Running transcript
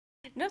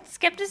No,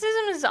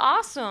 skepticism is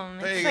awesome.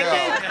 There It's you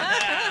like go.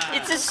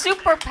 it's a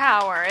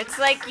superpower. It's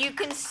like you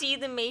can see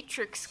the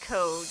Matrix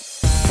code.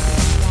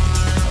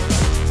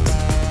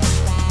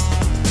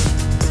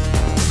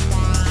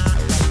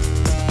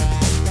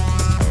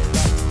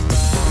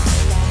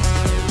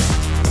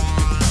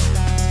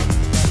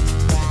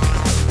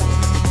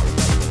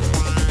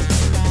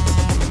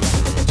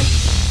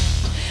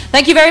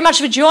 Thank you very much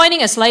for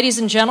joining us, ladies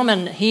and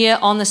gentlemen, here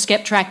on the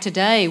Skeptrack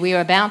today. We are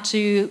about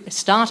to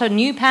start a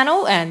new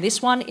panel, and this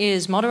one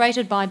is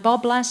moderated by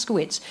Bob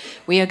Blaskiewicz.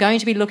 We are going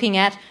to be looking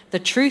at the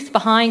truth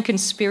behind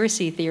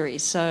conspiracy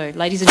theories. So,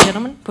 ladies and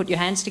gentlemen, put your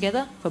hands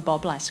together for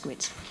Bob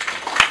Blaskiewicz.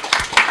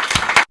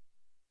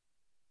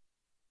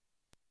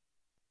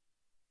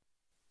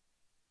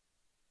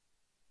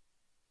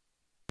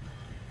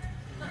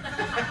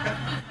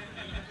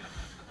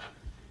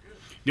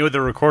 You know,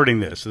 they're recording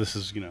this. This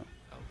is,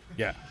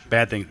 yeah,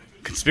 bad thing.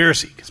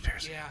 Conspiracy.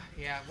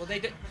 Yeah. Well,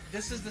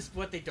 this is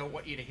what they don't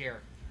want you to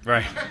hear.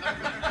 Right.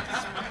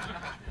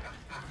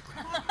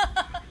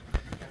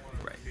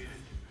 Right.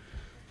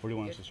 Where do you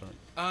want us to start?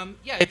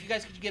 Yeah. If you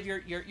guys could give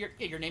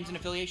your names and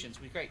affiliations,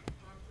 would be great.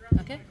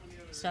 Okay,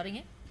 starting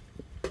here.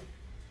 Have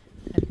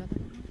you got that?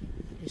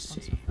 This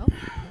one's oh,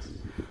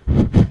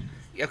 yes.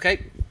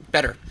 Okay.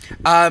 Better.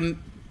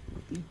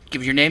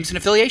 Give your names and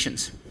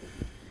affiliations.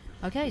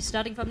 Okay,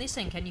 starting from this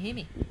end. Can you hear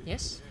me?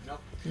 Yes?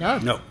 No.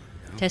 No.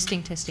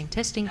 Testing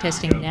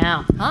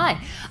now.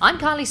 Hi, I'm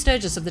Kylie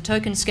Sturgess of the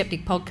Token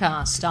Skeptic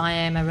podcast. I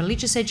am a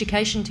religious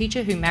education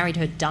teacher who married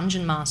her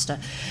dungeon master.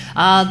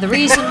 The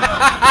reason...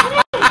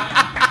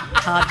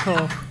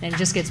 Hardcore. And it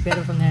just gets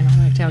better from there, I'm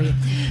going to tell you.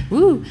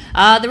 Woo!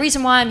 The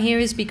reason why I'm here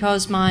is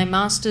because my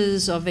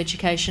Masters of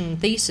Education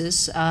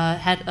thesis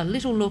had a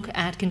little look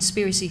at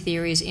conspiracy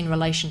theories in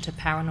relation to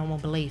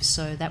paranormal beliefs.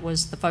 So that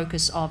was the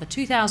focus of a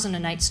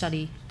 2008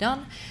 study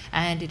done,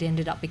 and it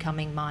ended up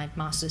becoming my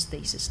master's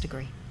thesis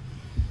degree.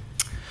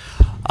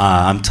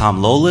 I'm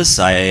Tom Lolis.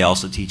 I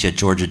also teach at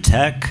Georgia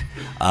Tech.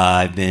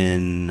 I've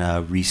been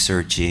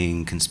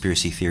researching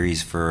conspiracy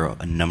theories for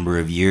a number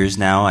of years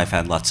now. I've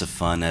had lots of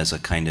fun as a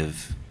kind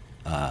of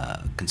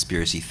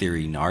conspiracy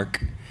theory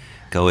narc.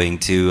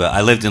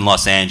 I lived in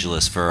Los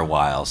Angeles for a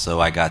while,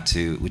 so I got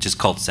to, which is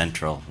called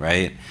Central,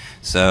 right?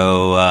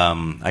 So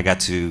I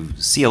got to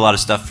see a lot of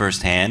stuff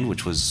firsthand,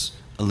 which was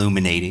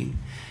illuminating,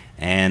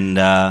 and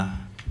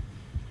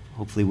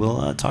hopefully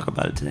we'll talk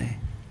about it today.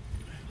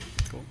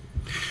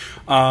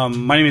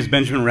 My name is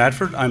Benjamin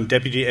Radford. I'm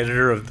deputy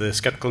editor of the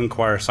Skeptical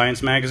Inquirer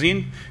Science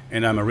magazine,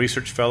 and I'm a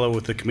research fellow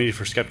with the Committee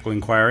for Skeptical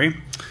Inquiry.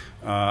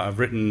 I've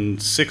written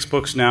 6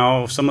 books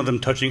now, some of them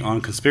touching on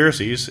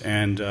conspiracies,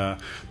 and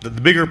the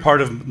bigger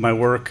part of my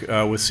work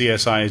with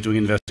CSI is doing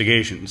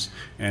investigations.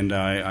 And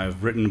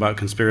I've written about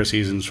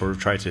conspiracies and sort of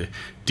tried to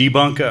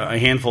debunk a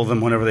handful of them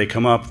whenever they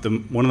come up.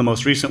 One of the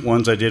most recent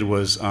ones I did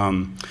was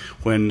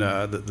when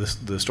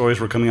the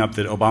stories were coming up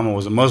that Obama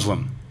was a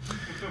Muslim.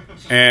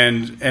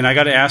 And I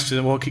got asked,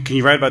 well, can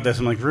you write about this?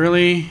 I'm like,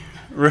 really?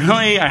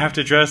 I have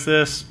to address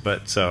this?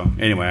 But so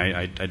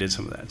anyway, I did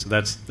some of that. So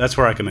that's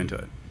where I come into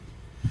it.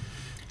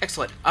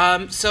 Excellent.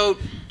 So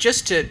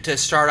just to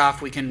start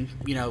off, we can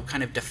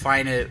kind of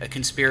define a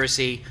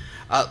conspiracy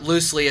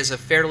loosely as a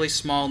fairly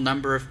small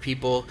number of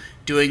people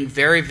doing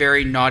very,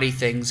 very naughty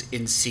things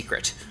in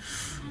secret.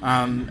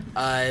 Often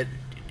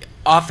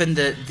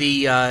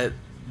the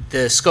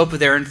scope of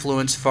their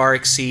influence far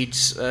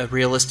exceeds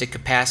realistic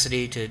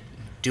capacity to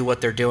do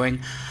what they're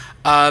doing.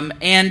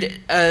 And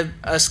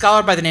a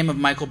scholar by the name of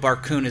Michael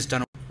Barkun has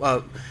done.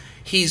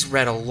 He's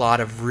read a lot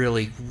of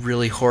really,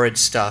 really horrid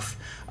stuff.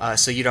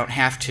 So you don't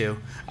have to.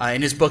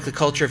 In his book, The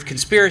Culture of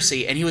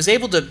Conspiracy, and he was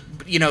able to,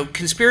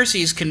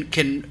 conspiracies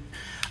can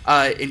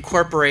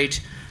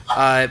incorporate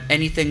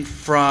anything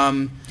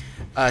from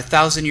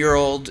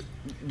 1,000-year-old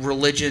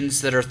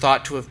religions that are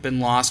thought to have been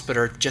lost but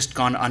are just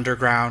gone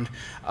underground,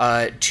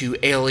 to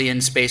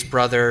alien space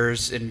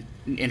brothers and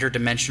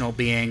interdimensional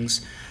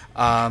beings,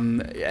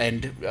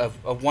 and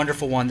a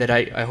wonderful one that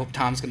I hope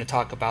Tom's going to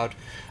talk about,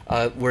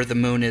 where the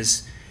moon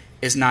is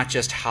not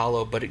just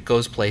hollow, but it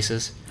goes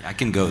places. I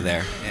can go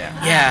there.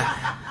 Yeah.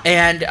 Yeah.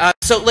 And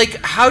so,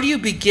 how do you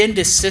begin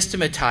to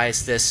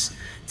systematize this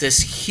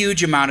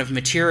huge amount of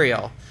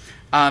material?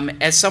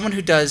 As someone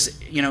who does,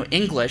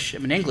 English,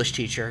 I'm an English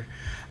teacher.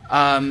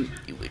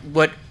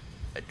 What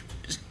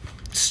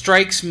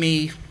strikes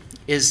me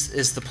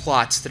is the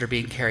plots that are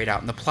being carried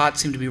out, and the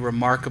plots seem to be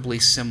remarkably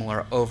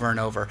similar over and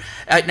over.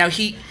 Now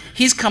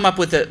he's come up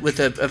with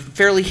a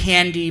fairly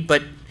handy,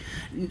 but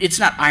it's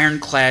not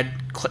ironclad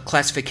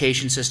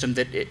classification system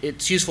that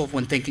it's useful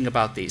when thinking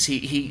about these.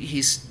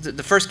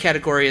 The first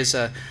category is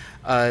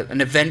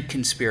an event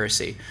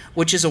conspiracy,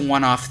 which is a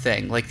one-off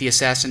thing, like the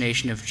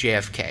assassination of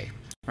JFK,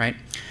 right?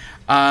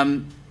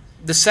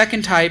 The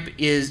second type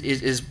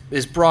is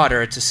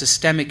broader. It's a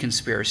systemic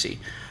conspiracy.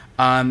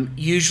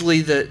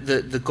 Usually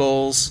the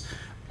goals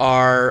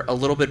are a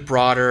little bit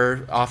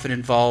broader, often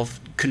involve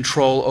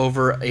control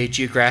over a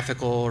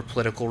geographical or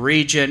political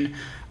region,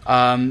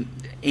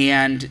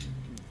 and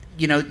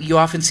you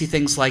often see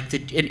things like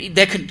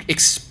that could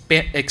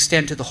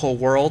extend to the whole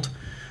world.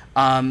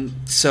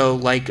 So,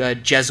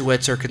 like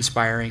Jesuits are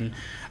conspiring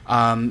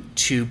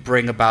to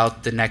bring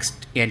about the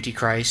next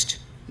Antichrist.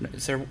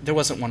 There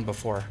wasn't one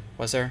before,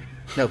 was there?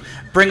 No.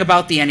 Bring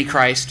about the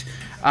Antichrist.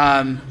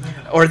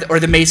 Or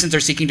the Masons are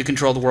seeking to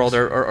control the world,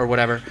 or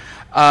whatever.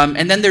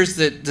 And then there's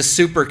the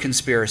super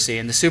conspiracy.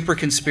 And the super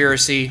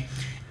conspiracy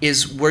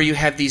is where you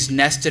have these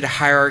nested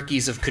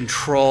hierarchies of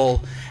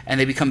control, and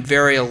they become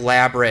very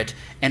elaborate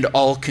and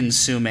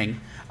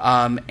all-consuming.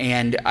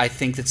 And I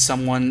think that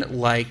someone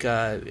like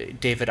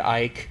David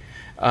Icke,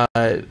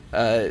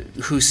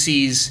 who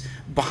sees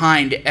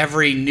behind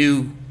every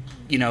new,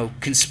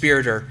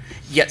 conspirator,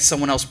 yet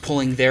someone else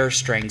pulling their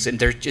strings, and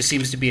there just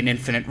seems to be an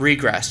infinite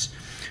regress.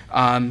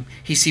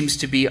 He seems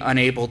to be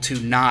unable to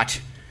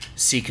not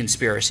see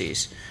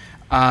conspiracies.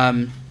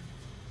 And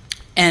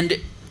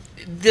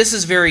this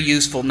is very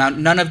useful. Now,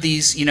 none of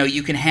these,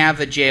 you can have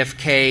a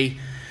JFK,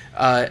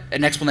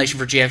 an explanation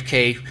for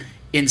JFK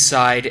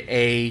inside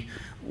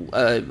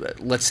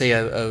let's say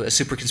a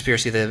super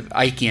conspiracy, the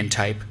Ickean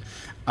type.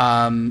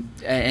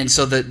 And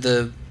so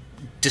the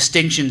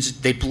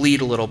distinctions, they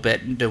bleed a little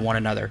bit into one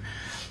another.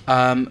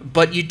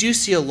 But you do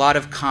see a lot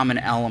of common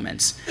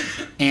elements.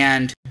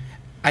 And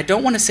I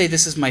don't want to say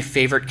this is my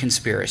favorite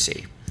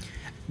conspiracy,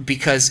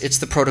 because it's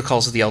the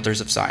Protocols of the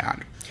Elders of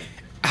Zion.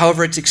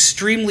 However, it's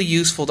extremely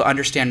useful to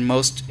understand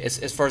most,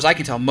 as far as I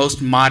can tell, most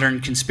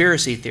modern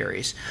conspiracy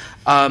theories.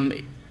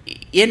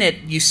 In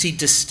it, you see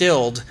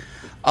distilled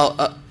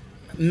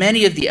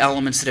many of the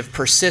elements that have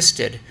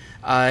persisted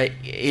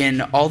in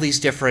all these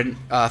different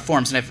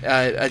forms. And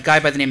a guy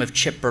by the name of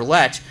Chip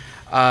Berlet,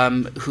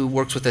 who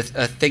works with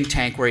a think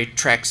tank where he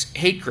tracks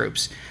hate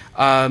groups,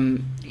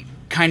 the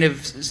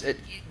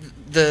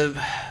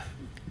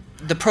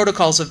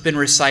protocols have been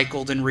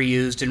recycled and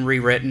reused and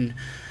rewritten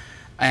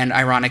and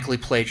ironically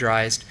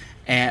plagiarized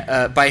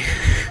by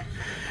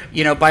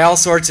by all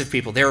sorts of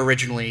people. They're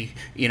originally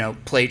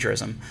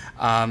plagiarism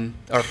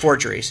or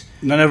forgeries.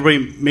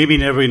 Maybe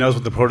not everybody knows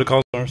what the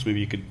protocols are, so maybe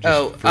you could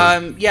just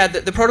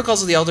the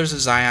Protocols of the Elders of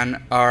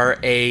Zion are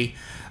a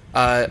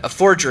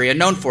forgery, a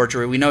known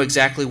forgery. We know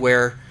exactly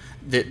where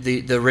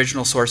the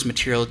original source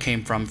material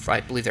came from. I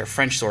believe they're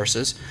French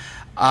sources.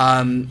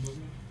 I'm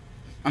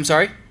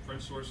sorry?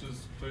 French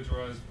sources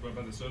plagiarized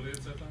by the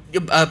Soviets at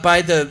that time?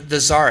 By the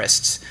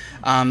Tsarists.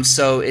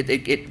 So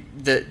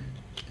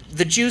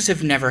the Jews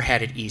have never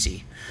had it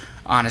easy,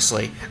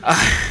 honestly.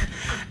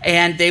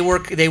 And they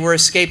were a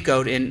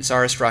scapegoat in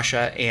Tsarist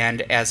Russia,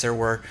 and as there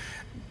were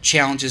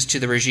challenges to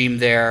the regime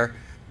there,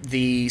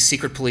 the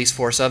secret police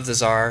force of the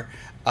Tsar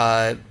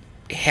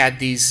had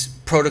these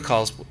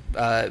protocols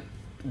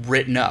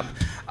written up.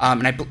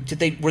 And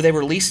were they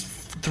released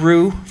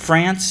through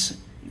France?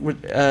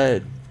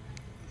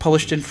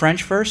 Published in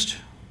French first,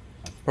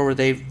 or were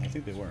they? I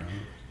think they were.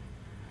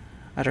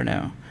 I don't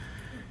know.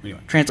 Anyway.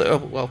 Translate. Oh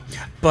well,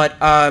 but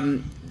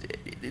and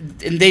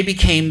they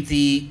became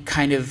the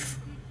kind of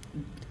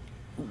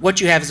what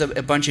you have is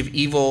a bunch of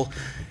evil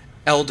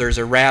elders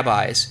or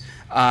rabbis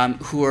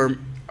who are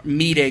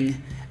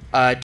meeting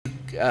to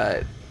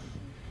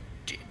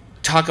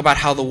talk about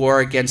how the war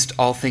against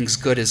all things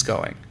good is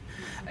going,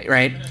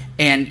 right?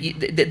 And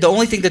the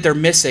only thing that they're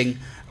missing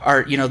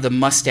are the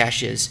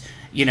mustaches,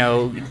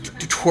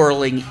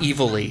 twirling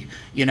evilly,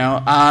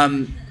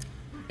 and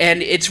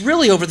it's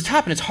really over the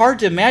top, and it's hard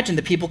to imagine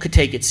that people could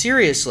take it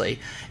seriously.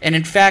 And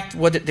in fact,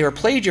 what they were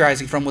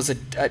plagiarizing from was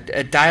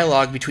a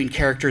dialogue between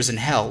characters in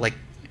hell, like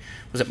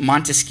was it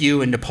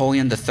Montesquieu and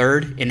Napoleon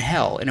III in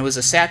hell, and it was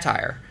a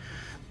satire,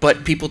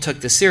 but people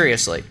took this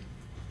seriously.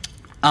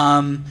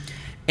 And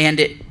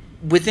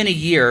within a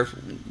year,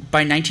 by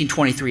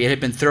 1923, it had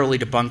been thoroughly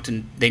debunked,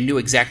 and they knew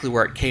exactly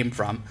where it came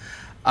from.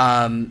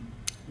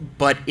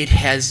 But it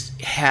has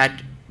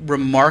had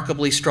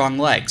remarkably strong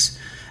legs,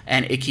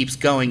 and it keeps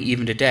going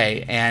even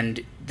today.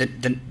 And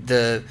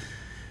the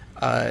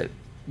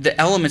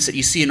elements that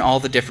you see in all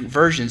the different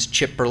versions,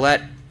 Chip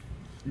Berlet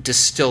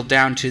distilled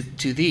down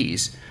to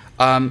these.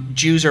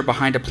 Jews are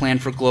behind a plan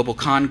for global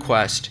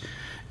conquest.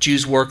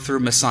 Jews work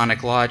through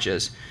Masonic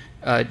lodges.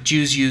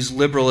 Jews use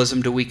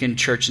liberalism to weaken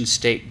church and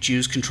state.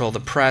 Jews control the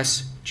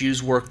press.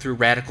 Jews work through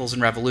radicals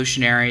and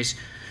revolutionaries.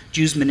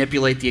 Jews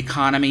manipulate the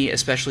economy,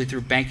 especially through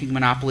banking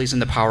monopolies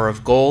and the power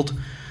of gold.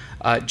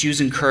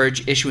 Jews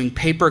encourage issuing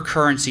paper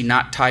currency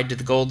not tied to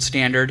the gold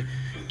standard.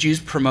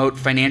 Jews promote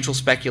financial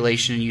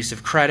speculation and use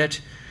of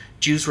credit.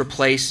 Jews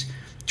replace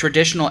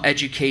traditional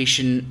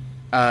educational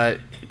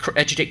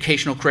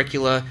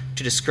curricula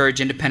to discourage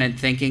independent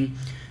thinking.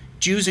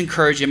 Jews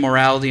encourage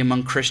immorality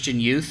among Christian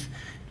youth.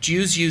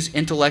 Jews use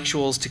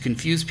intellectuals to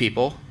confuse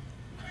people.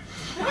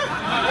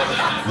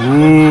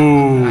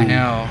 Ooh. I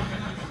know.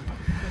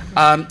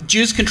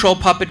 Jews control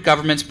puppet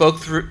governments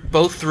both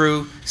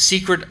through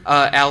secret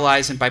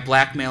allies and by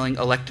blackmailing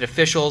elected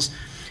officials.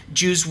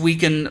 Jews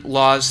weaken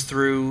laws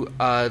through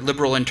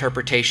liberal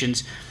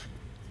interpretations,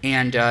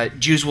 and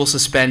Jews will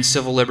suspend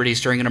civil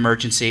liberties during an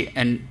emergency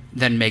and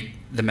then make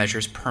the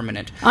measure's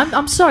permanent.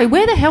 I'm sorry,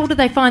 where the hell do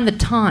they find the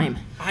time?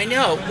 I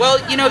know. Well,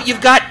 you've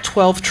got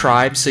 12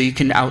 tribes, so you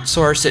can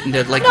outsource it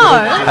into like. No.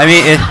 I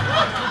mean,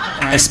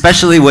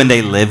 especially when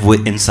they live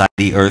inside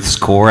the Earth's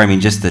core. I mean,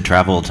 just the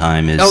travel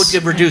time is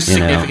reduced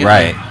significantly.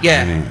 Right?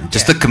 Yeah. I mean,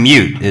 just the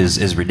commute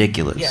is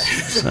ridiculous. Yeah.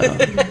 So.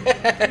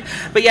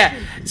 But yeah.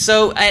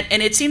 So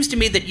and it seems to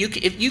me that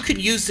if you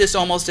could use this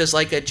almost as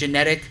like a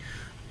genetic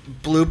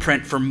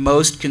blueprint for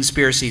most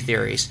conspiracy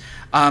theories.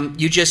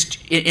 You just,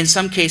 in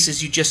some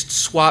cases, you just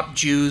swap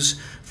Jews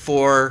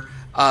for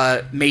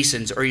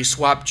Masons, or you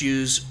swap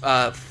Jews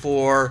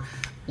for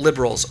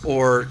liberals,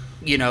 or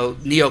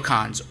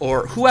neocons,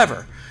 or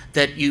whoever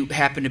that you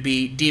happen to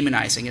be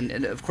demonizing.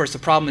 And of course, the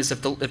problem is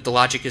if the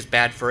logic is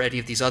bad for any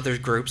of these other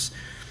groups,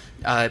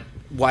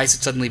 why is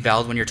it suddenly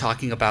valid when you're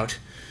talking about,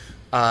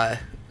 for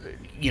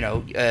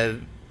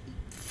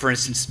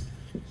instance,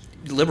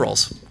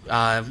 liberals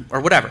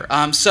or whatever?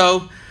 And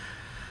so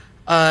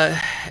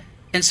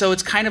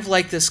it's kind of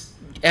like this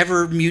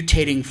ever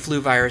mutating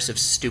flu virus of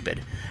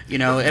stupid,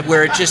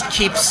 where it just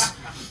keeps,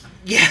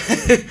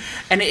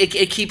 and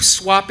it keeps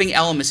swapping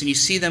elements, and you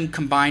see them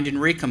combined and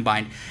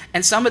recombined.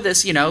 And some of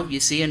this, you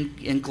see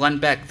in Glenn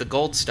Beck, the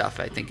gold stuff,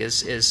 I think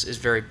is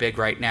very big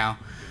right now.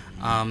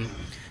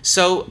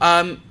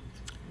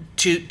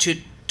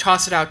 To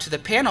toss it out to the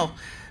panel,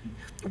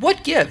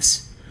 what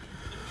gives?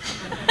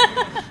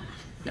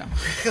 No.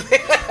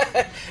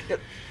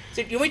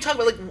 So when we talk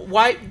about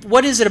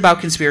what is it about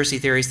conspiracy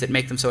theories that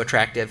make them so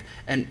attractive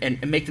and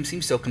make them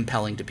seem so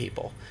compelling to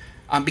people?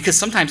 Because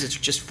sometimes it's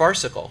just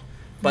farcical,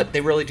 but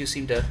they really do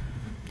seem to.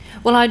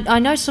 Well, I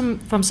know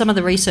from some of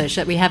the research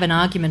that we have an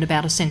argument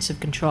about a sense of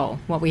control.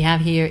 What we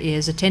have here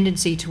is a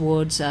tendency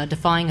towards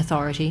defying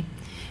authority.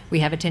 We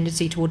have a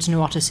tendency towards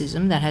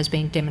neuroticism that has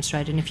been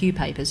demonstrated in a few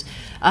papers.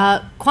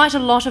 Quite a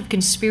lot of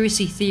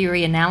conspiracy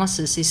theory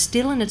analysis is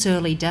still in its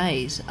early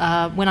days.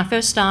 When I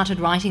first started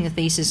writing the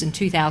thesis in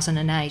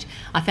 2008,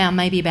 I found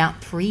maybe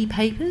about 3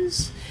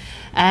 papers.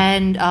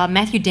 And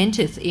Matthew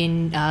Dentith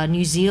in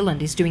New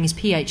Zealand is doing his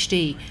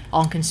PhD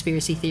on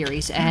conspiracy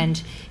theories,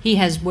 and he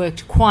has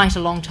worked quite a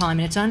long time,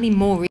 and it's only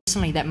more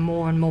recently that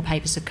more and more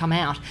papers have come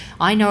out.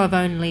 I know of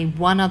only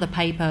one other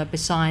paper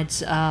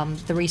besides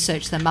the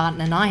research that Martin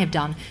and I have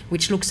done,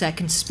 which looks at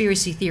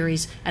conspiracy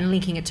theories and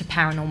linking it to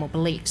paranormal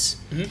beliefs.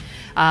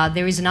 Mm-hmm.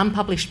 There is an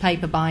unpublished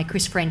paper by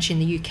Chris French in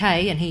the UK,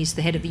 and he's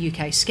the head of the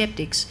UK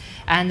Skeptics,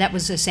 and that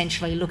was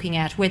essentially looking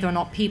at whether or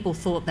not people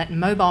thought that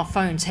mobile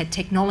phones had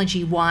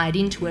technology wired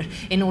into it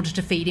in order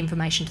to feed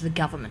information to the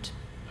government.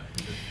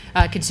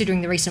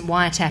 Considering the recent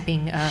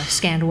wiretapping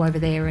scandal over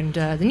there and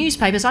the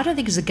newspapers, I don't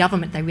think as a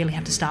government they really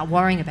have to start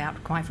worrying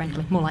about, quite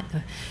frankly, more like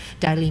the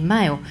Daily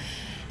Mail.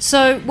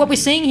 So what we're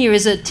seeing here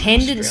is a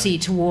tendency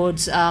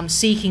towards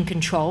seeking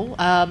control.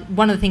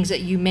 One of the things that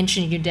you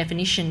mentioned in your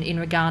definition in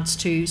regards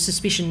to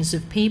suspicions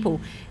of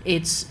people,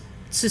 it's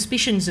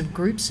suspicions of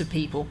groups of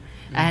people.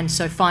 And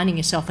so finding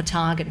yourself a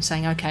target and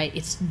saying, okay,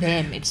 it's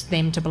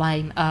them to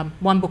blame.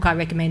 One book I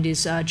recommend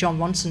is John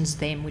Ronson's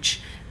Them,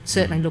 which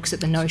certainly looks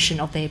at the notion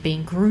of there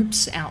being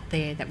groups out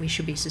there that we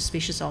should be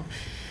suspicious of.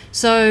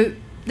 So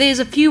there's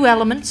a few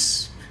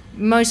elements,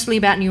 mostly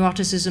about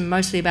neuroticism,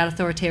 mostly about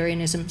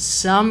authoritarianism,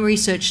 some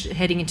research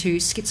heading into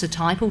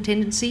schizotypal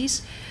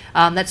tendencies.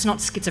 That's not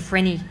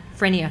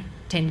schizophrenia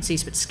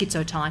tendencies, but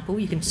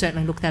schizotypal. You can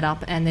certainly look that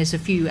up, and there's a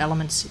few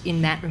elements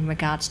in that in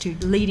regards to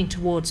leading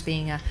towards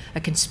being a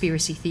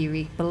conspiracy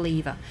theory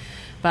believer.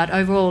 But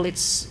overall,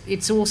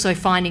 it's also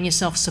finding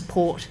yourself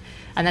support,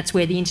 and that's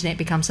where the internet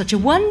becomes such a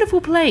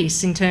wonderful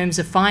place in terms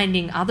of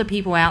finding other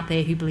people out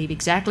there who believe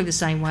exactly the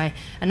same way,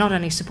 and not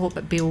only support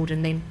but build,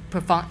 and then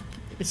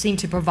seem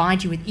to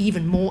provide you with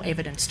even more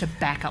evidence to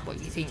back up what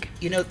you think.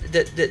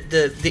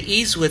 The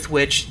ease with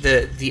which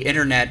the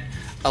internet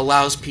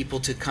allows people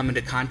to come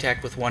into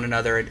contact with one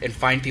another and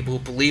find people who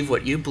believe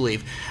what you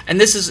believe,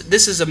 and this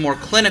is a more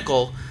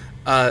clinical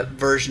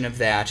version of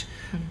that.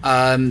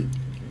 Now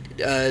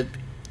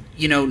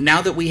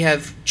that we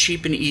have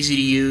cheap and easy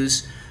to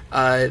use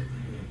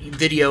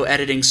video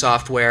editing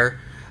software,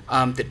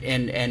 and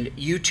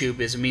YouTube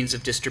is a means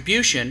of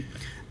distribution,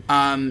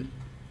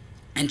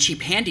 and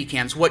cheap handy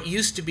cams, what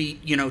used to be,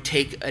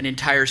 take an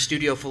entire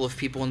studio full of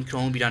people and can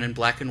only be done in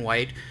black and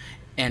white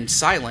and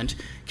silent,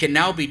 can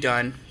now be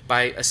done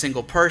by a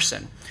single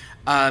person.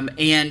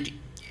 And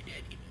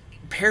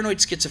paranoid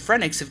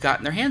schizophrenics have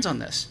gotten their hands on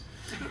this.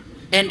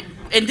 And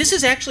this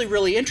is actually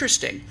really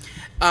interesting,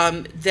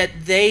 that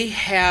they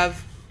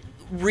have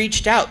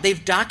reached out.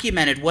 They've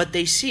documented what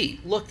they see.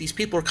 Look, these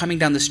people are coming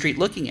down the street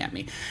looking at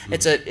me.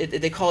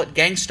 They call it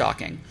gang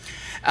stalking.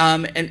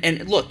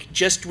 And look,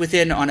 just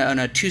on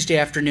a Tuesday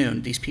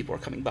afternoon, these people are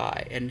coming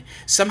by, and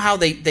somehow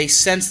they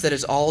sense that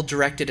it's all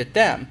directed at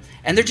them,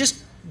 and they're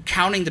just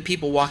counting the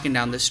people walking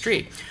down the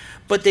street.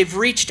 But they've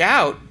reached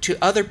out to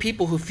other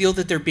people who feel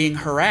that they're being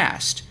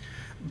harassed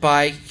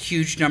by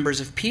huge numbers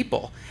of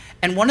people.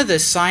 And one of the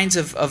signs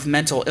of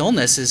mental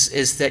illness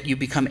is that you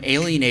become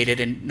alienated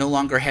and no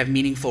longer have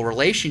meaningful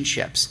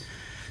relationships.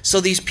 So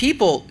these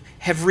people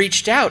have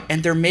reached out,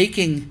 and they're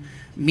making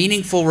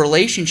meaningful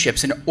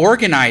relationships and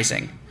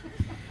organizing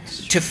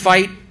to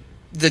fight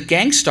the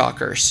gang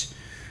stalkers.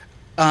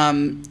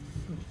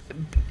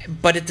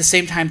 But at the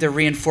same time, they're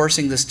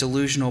reinforcing this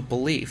delusional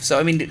belief. So,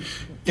 I mean,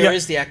 there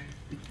is the act.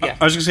 Yeah.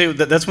 I was going to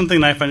say that's one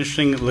thing that I find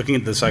interesting looking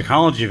at the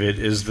psychology of it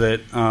is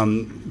that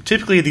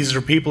typically these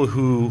are people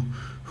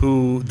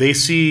who they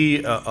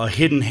see a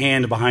hidden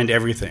hand behind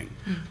everything.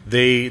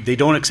 They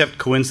don't accept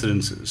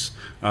coincidences.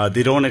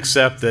 They don't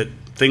accept that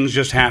things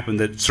just happen,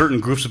 that certain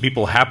groups of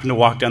people happen to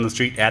walk down the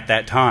street at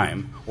that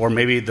time, or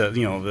maybe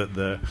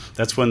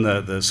that's when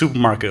the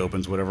supermarket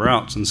opens, whatever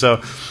else. And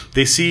so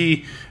they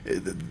see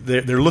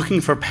they're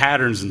looking for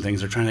patterns and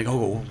things. They're trying to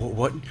go,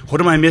 what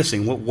am I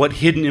missing? What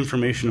hidden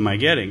information am I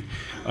getting,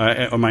 or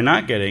am I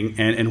not getting,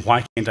 and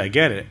why can't I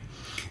get it?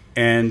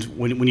 And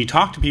when you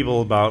talk to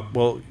people about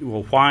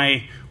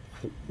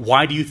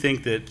why do you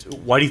think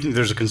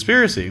there's a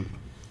conspiracy?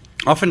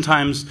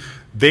 Oftentimes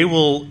they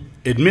will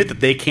admit that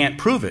they can't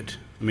prove it.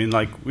 I mean,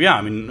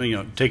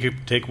 take the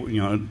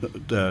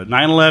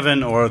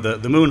 9/11 or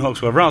the moon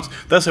hoax, whatever else.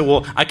 They'll say,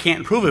 well, I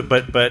can't prove it,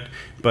 but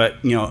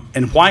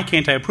and why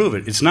can't I prove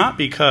it? It's not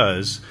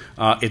because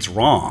it's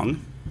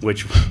wrong,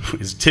 which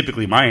is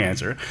typically my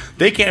answer.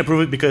 They can't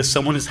prove it because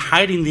someone is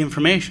hiding the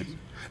information.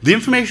 The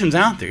information's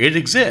out there. It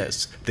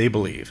exists, they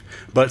believe.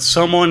 But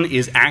someone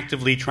is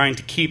actively trying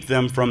to keep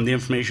them from the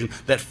information,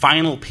 that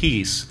final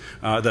piece,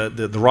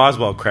 the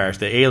Roswell crash,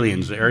 the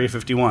aliens, the Area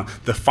 51,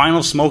 the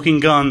final smoking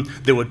gun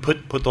that would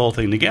put the whole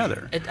thing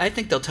together. I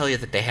think they'll tell you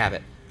that they have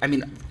it. I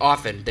mean,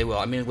 often they will.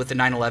 I mean, with the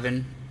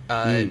 9/11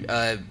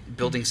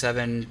 Building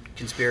 7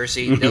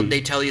 conspiracy,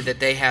 they tell you that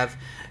they have,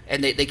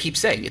 and they keep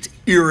saying it's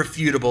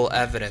irrefutable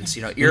evidence,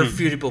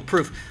 irrefutable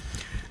proof.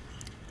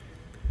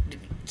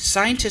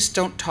 Scientists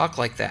don't talk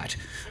like that.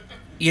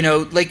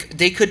 Like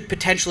they could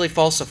potentially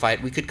falsify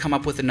it. We could come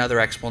up with another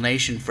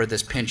explanation for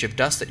this pinch of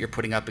dust that you're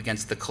putting up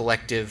against the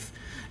collected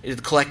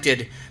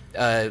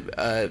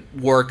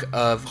work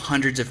of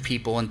hundreds of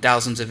people and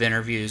thousands of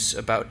interviews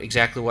about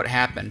exactly what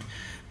happened.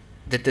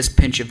 That this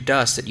pinch of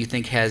dust that you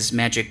think has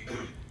magic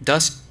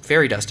dust,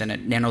 fairy dust in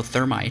it,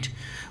 nanothermite,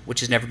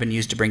 which has never been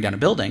used to bring down a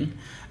building.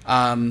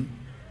 I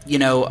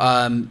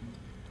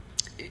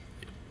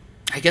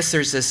guess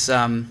there's this.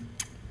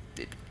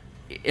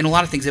 In a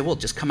lot of things, they will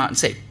just come out and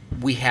say,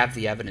 "We have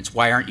the evidence.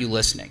 Why aren't you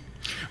listening?"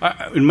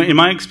 In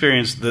my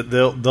experience,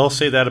 they'll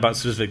say that about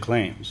specific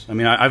claims. I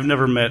mean, I've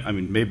never met. I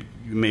mean, maybe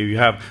you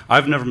have.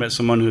 I've never met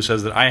someone who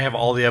says that I have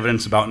all the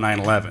evidence about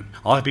 9/11.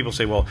 I'll have people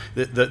say, "Well,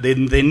 they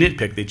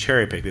nitpick, they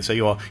cherry pick. They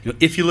say, well,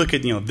 if you look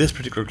at this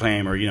particular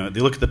claim, or they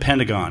look at the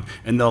Pentagon,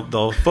 and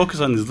they'll focus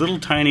on these little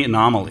tiny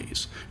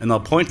anomalies, and they'll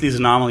point to these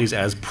anomalies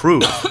as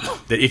proof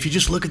that if you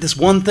just look at this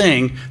one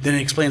thing, then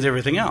it explains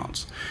everything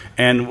else."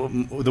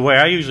 And the way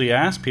I usually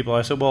ask people,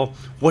 I said, "Well,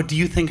 what do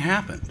you think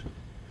happened?"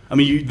 I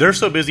mean, they're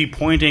so busy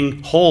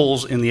pointing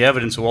holes in the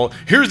evidence. Well,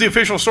 here's the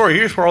official story.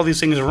 Here's where all these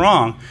things are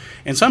wrong.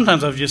 And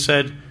sometimes I've just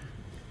said,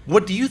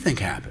 what do you think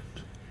happened?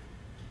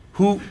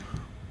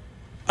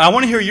 I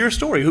want to hear your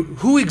story.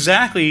 Who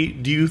exactly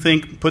do you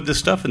think put this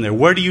stuff in there?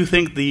 Where do you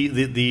think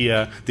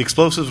the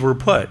explosives were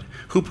put?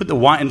 Who put the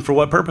why and for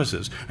what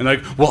purposes? And they're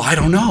like, well, I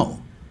don't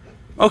know.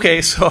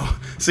 Okay, so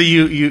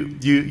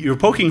you're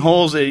poking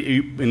holes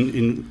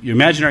in your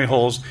imaginary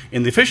holes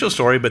in the official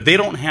story, but they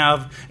don't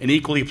have an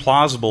equally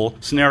plausible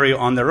scenario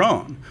on their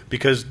own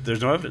because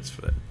there's no evidence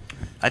for that.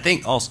 I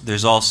think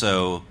there's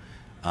also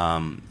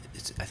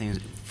I think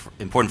it's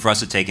important for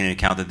us to take into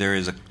account that there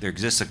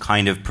exists a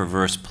kind of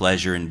perverse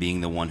pleasure in being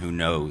the one who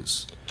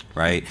knows,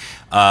 right?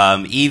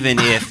 Even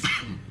if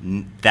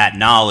that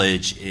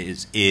knowledge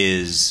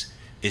is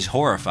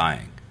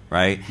horrifying,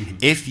 right?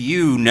 If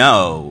you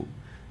know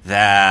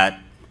that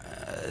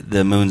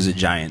the moon's a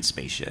giant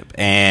spaceship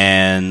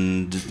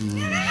and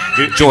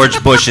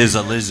George Bush is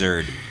a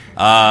lizard.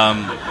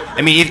 I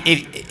mean,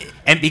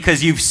 and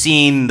because you've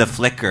seen the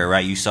flicker,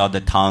 right? You saw the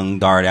tongue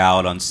dart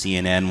out on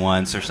CNN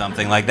once or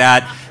something like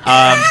that.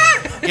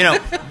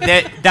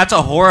 That's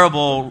a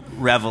horrible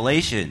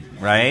revelation,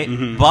 right?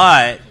 Mm-hmm.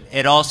 But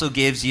it also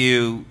gives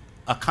you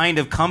a kind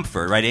of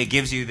comfort, right? It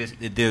gives you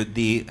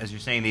the as you're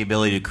saying, the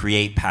ability to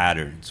create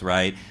patterns,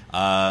 right?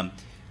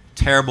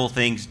 Terrible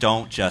things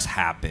don't just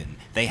happen.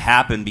 They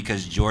happen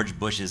because George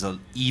Bush is an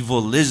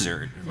evil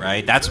lizard,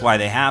 right? That's why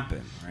they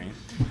happen, right?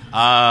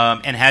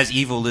 And has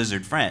evil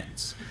lizard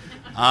friends.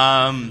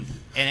 And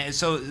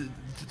so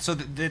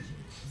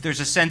there's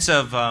a sense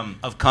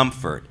of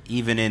comfort,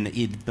 even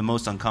in the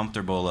most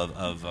uncomfortable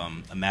of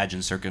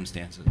imagined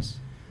circumstances.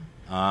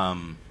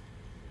 Yeah.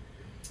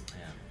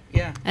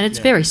 And it's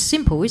very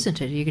simple,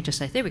 isn't it? You could just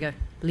say, there we go,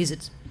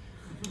 lizards.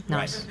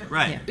 Nice.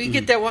 Right. Yeah. You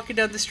get that walking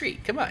down the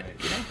street. Come on.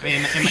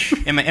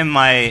 I mean, in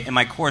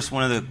my course,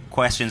 one of the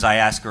questions I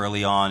ask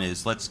early on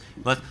is let's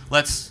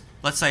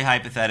say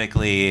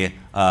hypothetically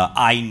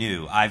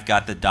I've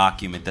got the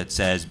document that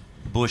says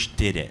Bush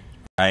did it,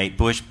 right?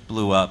 Bush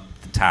blew up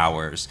the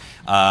towers.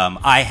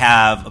 I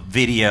have a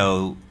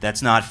video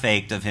that's not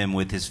faked of him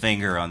with his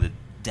finger on the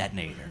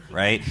detonator,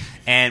 right?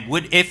 And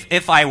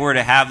if I were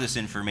to have this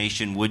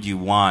information, would you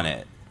want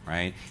it?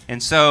 right?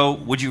 And so,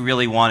 would you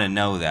really want to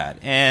know that?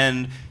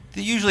 And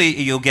usually,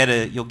 you'll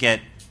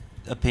get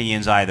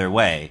opinions either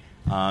way.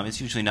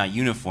 It's usually not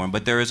uniform,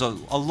 but there is a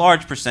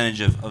large percentage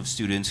of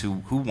students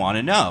who want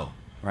to know,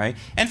 right?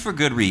 And for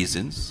good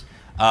reasons.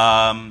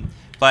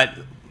 But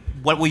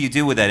what will you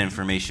do with that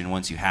information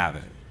once you have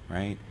it,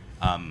 right?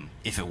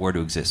 If it were to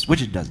exist,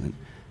 which it doesn't.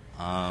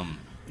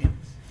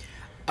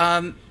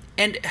 And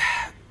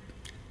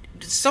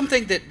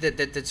something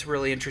that's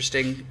really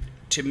interesting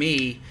to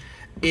me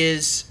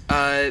is,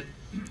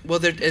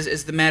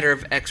 is the matter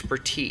of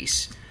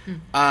expertise.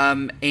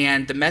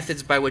 And the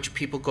methods by which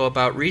people go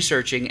about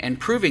researching and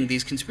proving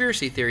these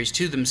conspiracy theories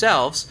to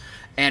themselves,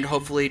 and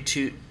hopefully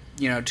to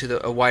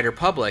a wider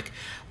public,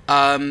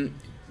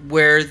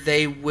 where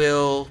they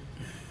will,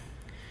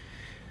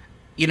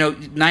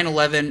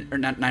 9/11 or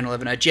not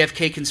 9/11,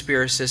 JFK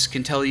conspiracists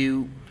can tell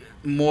you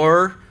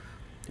more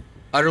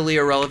utterly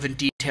irrelevant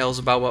details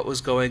about what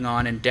was going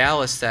on in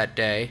Dallas that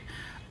day.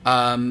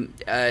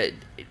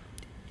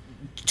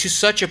 To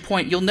such a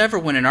point, you'll never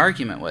win an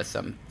argument with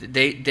them.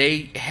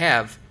 They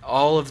have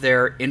all of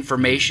their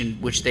information,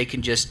 which they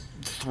can just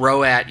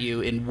throw at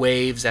you in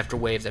waves after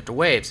waves after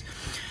waves.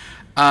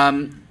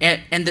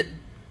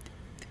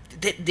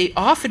 They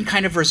often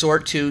kind of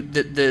resort to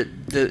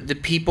the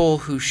people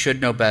who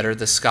should know better,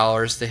 the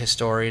scholars, the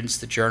historians,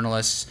 the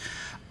journalists,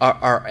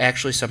 are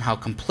actually somehow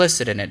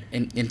complicit in it.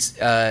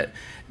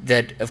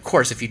 That, of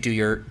course, if you do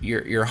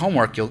your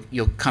homework,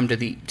 you'll come to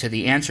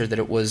the answer that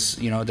it was,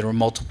 there were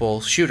multiple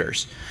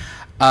shooters,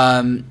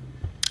 and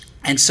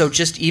so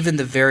just even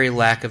the very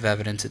lack of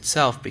evidence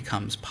itself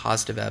becomes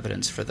positive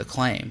evidence for the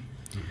claim,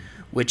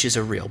 which is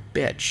a real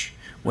bitch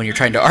when you're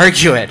trying to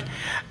argue it.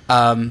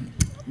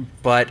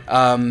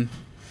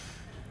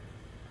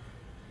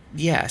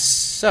 Yes.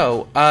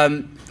 So,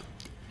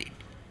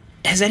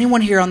 has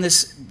anyone here on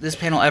this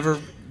panel ever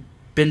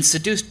been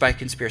seduced by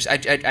conspiracy?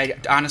 I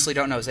honestly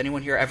don't know. Has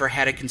anyone here ever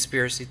had a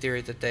conspiracy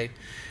theory that they,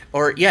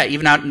 or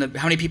even out in the,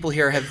 how many people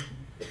here have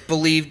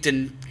believed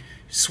and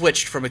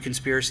switched from a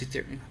conspiracy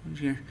theory?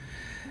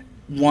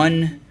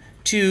 1,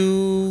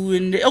 2,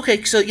 and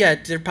okay, so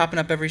they're popping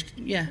up every,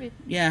 yeah.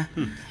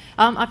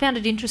 I found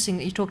it interesting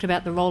that you talked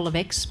about the role of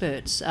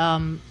experts.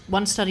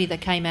 One study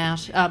that came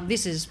out,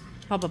 this is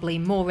probably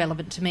more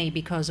relevant to me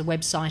because a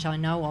website I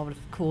know of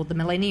called the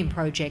Millennium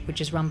Project,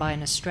 which is run by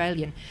an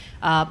Australian,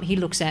 he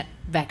looks at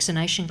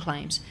vaccination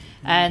claims.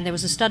 And there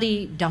was a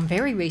study done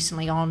very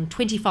recently on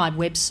 25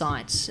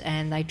 websites,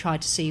 and they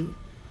tried to see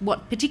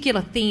what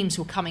particular themes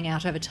were coming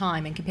out over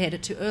time and compared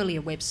it to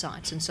earlier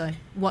websites, and so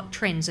what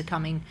trends are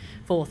coming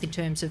forth in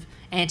terms of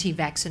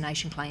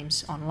anti-vaccination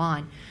claims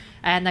online.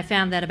 And they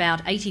found that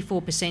about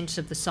 84%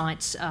 of the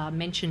sites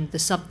mentioned the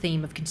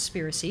sub-theme of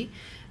conspiracy,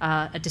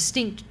 a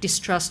distinct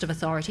distrust of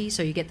authority,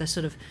 so you get the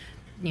sort of,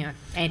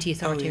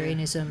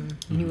 anti-authoritarianism,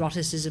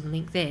 neuroticism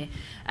link there.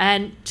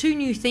 And 2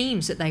 new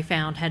themes that they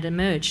found had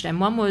emerged, and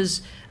one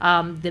was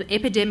the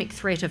epidemic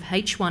threat of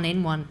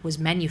H1N1 was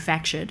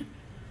manufactured,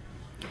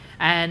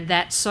 and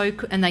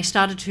they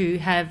started to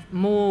have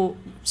more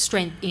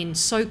strength in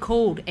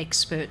so-called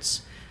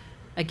experts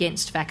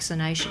against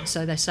vaccination.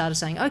 So they started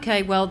saying,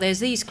 okay, well, there's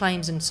these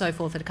claims and so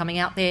forth that are coming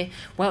out there.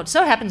 Well, it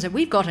so happens that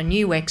we've got a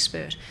new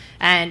expert,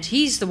 and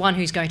he's the one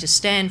who's going to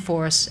stand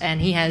for us,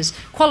 and he has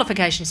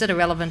qualifications that are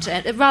relevant,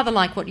 and rather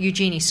like what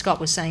Eugenie Scott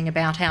was saying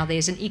about how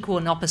there's an equal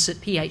and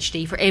opposite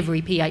PhD for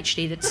every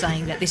PhD that's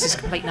saying that this is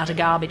complete and utter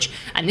garbage,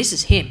 and this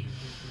is him.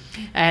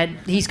 And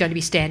he's going to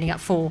be standing up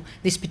for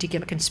this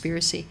particular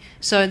conspiracy.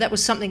 So that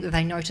was something that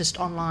they noticed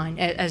online,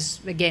 as,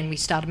 again, we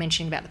started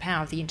mentioning about the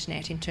power of the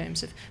internet in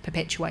terms of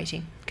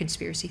perpetuating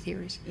conspiracy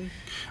theories.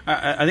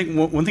 I think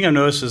one thing I've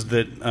noticed is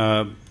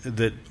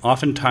that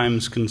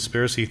oftentimes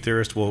conspiracy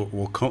theorists will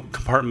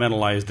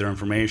compartmentalize their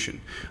information.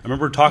 I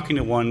remember talking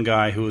to one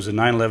guy who was a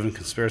 9/11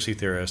 conspiracy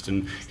theorist,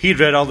 and he'd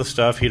read all the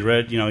stuff. He'd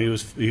read, he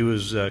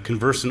was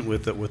conversant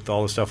with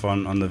all the stuff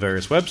on the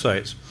various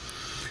websites.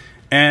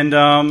 And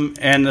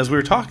as we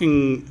were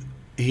talking,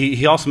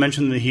 he also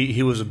mentioned that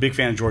he was a big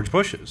fan of George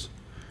Bush's.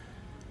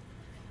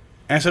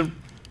 And I said,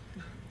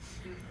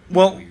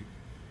 well,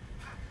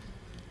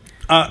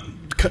 I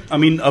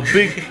mean, a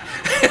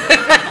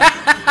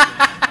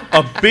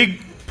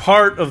big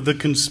part of the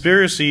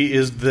conspiracy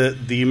is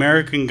that the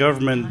American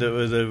government,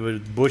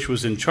 that Bush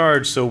was in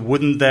charge, so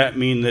wouldn't that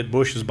mean that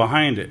Bush is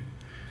behind it?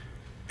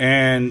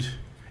 And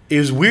it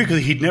was weird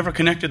because he'd never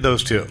connected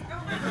those two.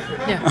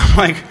 Yeah. I'm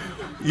like,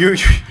 you're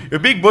a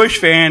big Bush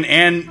fan,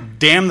 and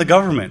damn the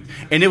government.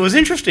 And it was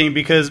interesting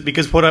because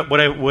what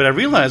I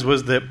realized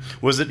was that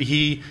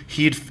he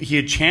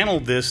had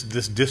channeled this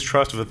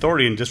distrust of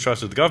authority and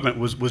distrust of the government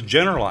was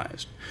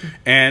generalized.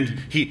 And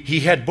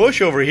he had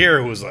Bush over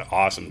here, who was an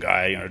awesome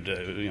guy,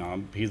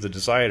 he's the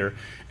decider.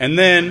 And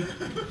then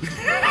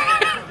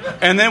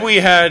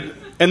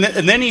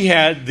he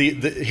had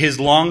his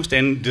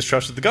long-standing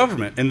distrust of the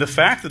government. And the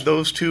fact that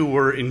those two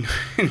were in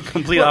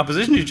complete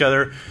opposition to each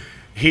other,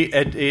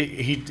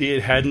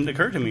 it hadn't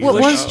occurred to me. Well,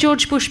 was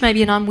George Bush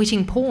maybe an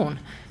unwitting pawn?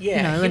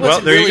 Yeah, he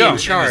wasn't really in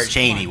charge. charge.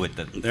 Cheney with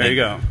the there you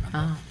go.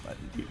 Oh.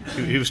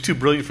 He was too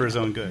brilliant for his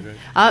own good,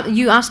 right?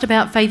 You asked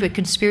about favourite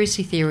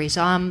conspiracy theories.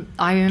 I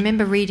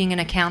remember reading an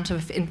account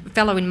of a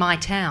fellow in my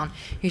town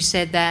who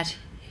said that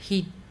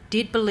he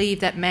did believe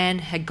that man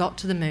had got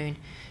to the moon,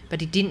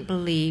 but he didn't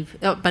believe.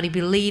 But he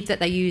believed that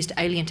they used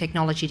alien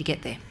technology to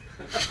get there.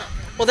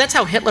 Well, that's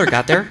how Hitler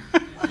got there.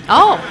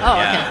 Oh,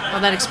 okay.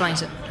 Well, that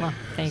explains it. Well,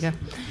 there you go.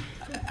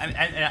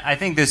 I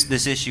think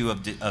this issue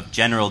of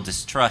general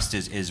distrust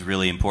is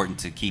really important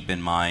to keep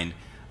in mind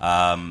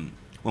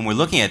when we're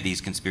looking at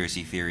these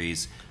conspiracy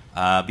theories,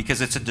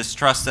 because it's a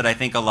distrust that I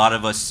think a lot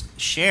of us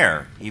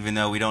share, even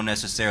though we don't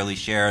necessarily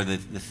share the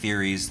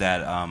theories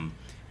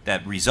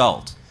that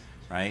result,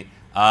 right?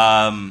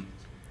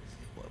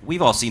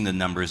 We've all seen the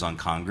numbers on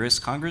Congress.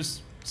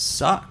 Congress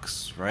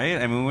sucks, right?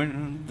 I mean,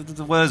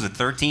 what is it,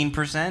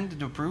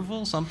 13%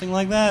 approval, something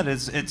like that?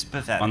 It's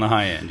pathetic. On the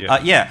high end,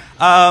 yeah.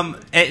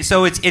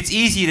 So it's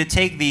easy to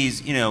take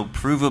these,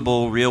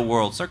 provable real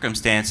world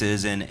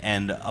circumstances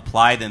and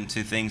apply them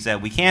to things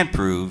that we can't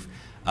prove,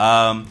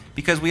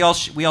 because we all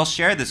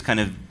share this kind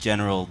of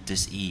general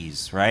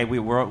dis-ease, right?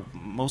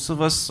 Most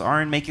of us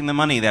aren't making the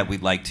money that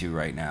we'd like to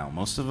right now.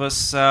 Most of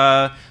us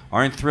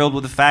aren't thrilled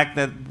with the fact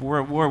that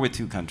we're at war with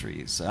two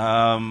countries.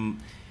 I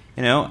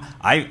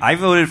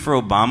voted for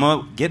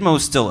Obama.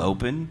 Gitmo's still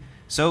open,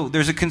 so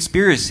there's a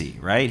conspiracy,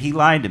 right? He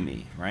lied to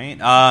me, right?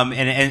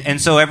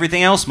 And so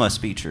everything else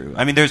must be true.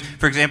 I mean,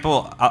 for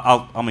example,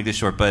 I'll make this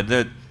short, but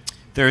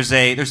there's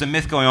a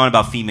myth going on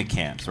about FEMA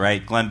camps,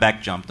 right? Glenn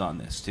Beck jumped on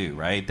this too,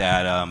 right?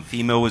 That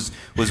FEMA was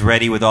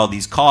ready with all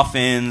these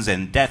coffins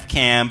and death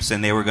camps,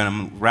 and they were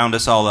going to round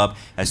us all up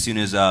as soon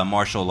as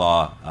martial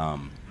law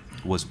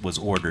was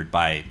ordered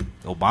by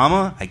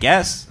Obama, I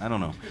guess. I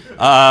don't know.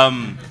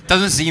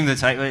 Doesn't seem the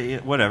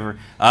type. Whatever.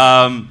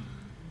 And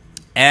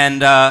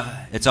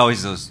it's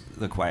always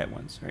the quiet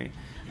ones, right?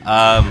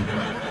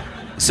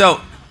 So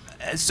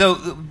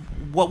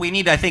what we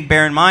need to, I think,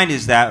 bear in mind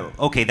is that,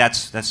 okay,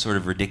 that's sort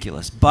of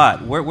ridiculous.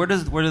 But where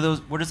does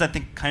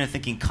that kind of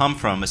thinking come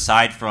from,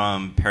 aside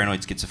from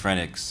paranoid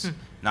schizophrenics?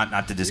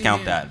 Not to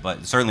discount that,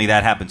 but certainly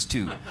that happens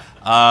too.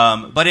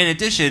 But in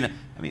addition,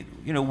 I mean,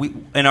 we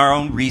in our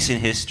own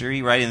recent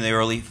history, right, in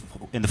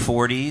the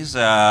 40s,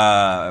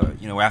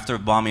 after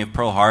the bombing of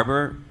Pearl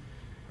Harbor,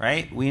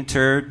 right, we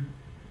interred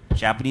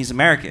Japanese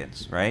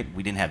Americans, right?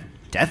 We didn't have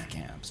death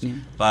camps,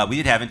 but we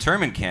did have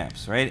internment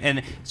camps, right?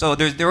 And so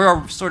there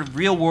are sort of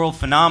real-world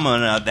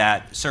phenomena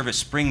that serve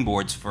as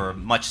springboards for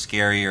much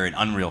scarier and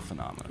unreal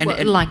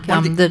phenomena. Like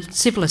the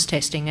syphilis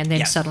testing, and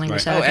then suddenly we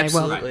say, okay,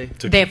 absolutely.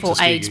 Therefore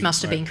AIDS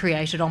must have been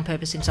created on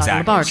purpose inside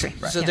the laboratory.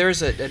 Right. So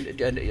there's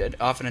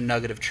often a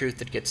nugget of truth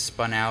that gets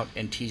spun out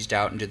and teased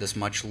out into this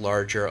much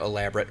larger,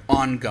 elaborate,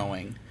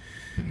 ongoing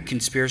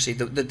conspiracy.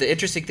 The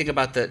interesting thing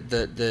about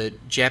the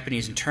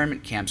Japanese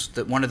internment camps,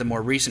 that one of the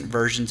more recent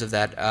versions of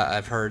that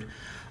I've heard,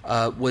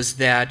 was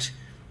that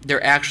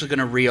they're actually going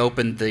to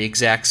reopen the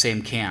exact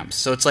same camps.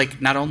 So it's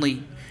like not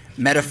only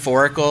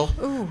metaphorical,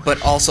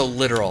 but also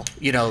literal.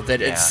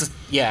 It's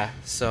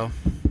so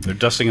they're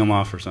dusting them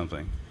off or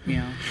something.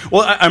 Yeah.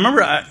 Well, I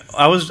remember I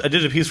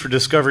did a piece for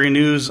Discovery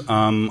News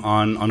on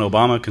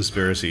Obama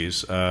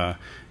conspiracies,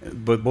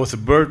 but both the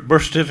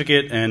birth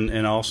certificate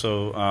and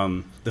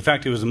also the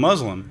fact he was a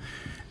Muslim,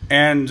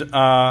 and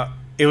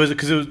it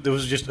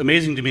was just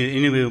amazing to me that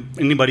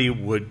anybody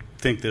would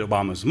think that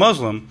Obama was a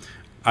Muslim.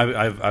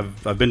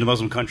 I've been to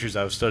Muslim countries.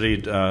 I've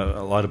studied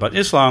a lot about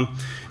Islam,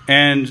 so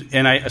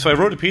I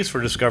wrote a piece for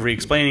Discovery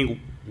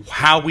explaining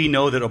how we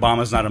know that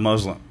Obama is not a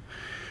Muslim.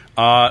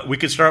 We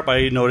could start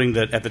by noting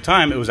that at the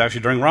time it was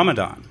actually during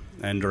Ramadan,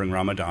 and during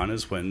Ramadan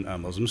is when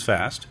Muslims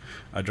fast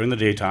during the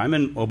daytime,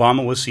 and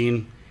Obama was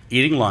seen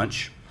eating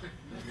lunch,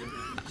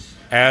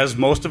 as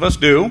most of us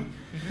do,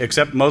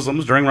 except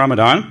Muslims during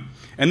Ramadan,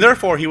 and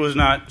therefore he was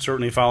not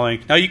certainly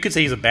following. Now you could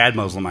say he's a bad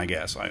Muslim, I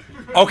guess.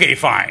 Okay,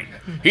 fine.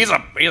 He's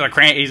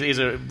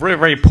a very,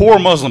 very poor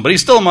Muslim, but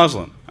he's still a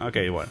Muslim.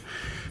 Okay, what?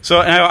 So,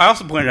 and I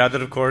also pointed out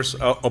that, of course,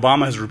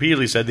 Obama has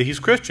repeatedly said that he's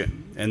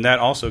Christian, and that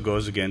also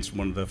goes against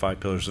one of the 5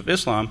 pillars of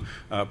Islam,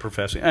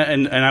 professing.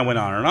 And I went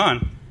on and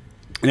on,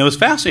 and it was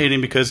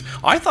fascinating because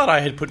I thought I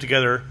had put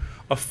together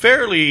a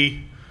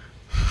fairly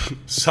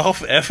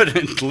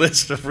self-evident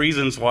list of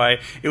reasons why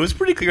it was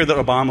pretty clear that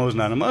Obama was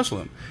not a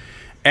Muslim.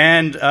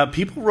 And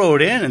people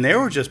wrote in, and they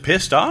were just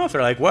pissed off.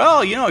 They're like,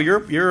 "Well,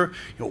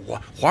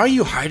 why are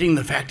you hiding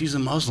the fact he's a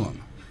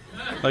Muslim?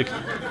 Like,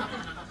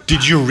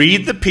 did you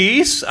read the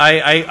piece?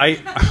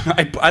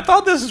 I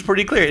thought this was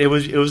pretty clear. It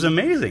was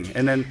amazing."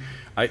 And then,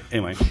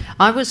 anyway,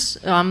 I was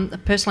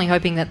personally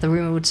hoping that the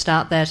rumor would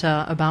start that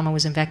Obama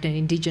was in fact an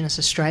Indigenous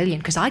Australian,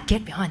 because I'd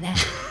get behind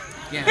that.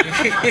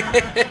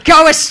 Yeah.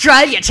 Go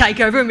Australia,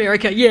 take over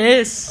America,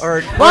 yes.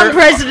 Or one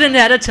president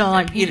at a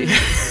time.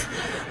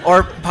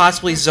 Or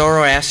possibly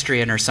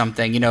Zoroastrian or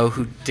something,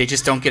 who they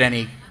just don't get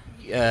any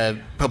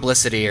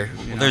publicity. Or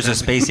there's a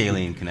space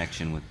alien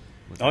connection with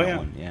that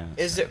one. Yeah.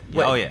 Is there?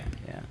 Oh yeah.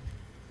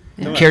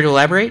 Care to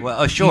elaborate?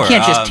 Well, sure. You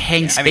can't just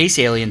hang space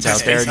aliens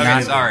out there.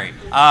 Sorry.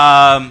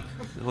 For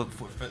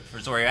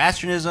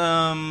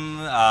Zoroastrianism,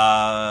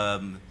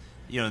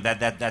 you know,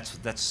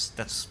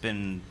 that's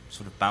been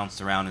sort of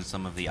bounced around in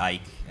some of the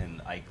Ike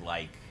and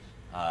Ike-like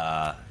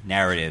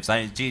narratives.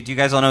 Do you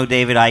guys all know who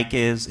David Icke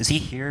is? Is he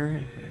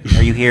here?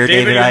 Are you here,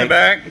 David Icke? In the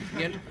back.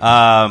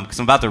 Because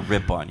I'm about to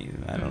rip on you.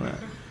 I don't know.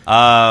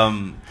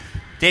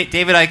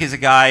 David Icke is a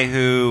guy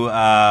who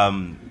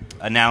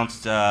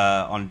announced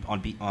on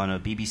a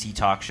BBC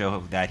talk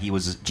show that he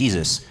was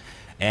Jesus,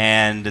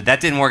 and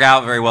that didn't work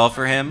out very well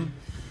for him.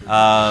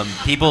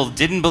 People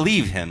didn't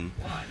believe him.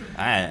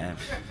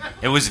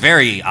 It was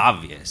very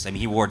obvious. I mean,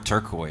 he wore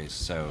turquoise,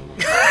 so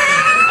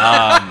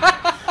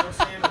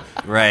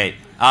right.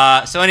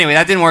 So anyway,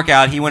 that didn't work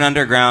out. He went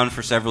underground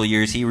for several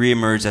years. He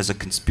reemerged as a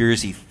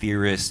conspiracy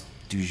theorist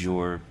du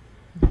jour,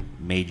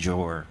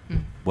 major,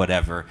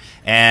 whatever,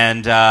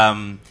 and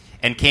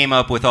came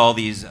up with all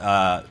these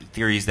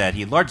theories that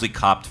he largely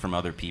copped from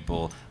other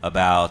people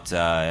about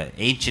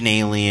ancient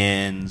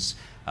aliens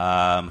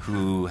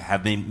who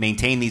have been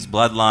maintained these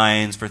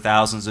bloodlines for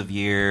thousands of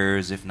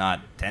years, if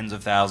not tens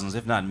of thousands,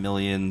 if not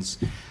millions.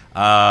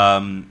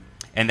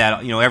 And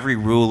that, you know, every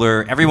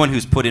ruler, everyone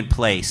who's put in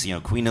place, you know,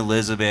 Queen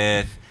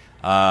Elizabeth,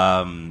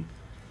 the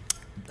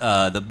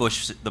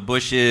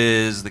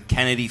Bushes, the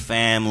Kennedy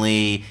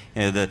family,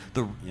 you know,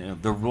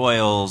 the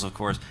royals, of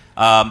course.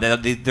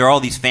 There are all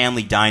these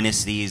family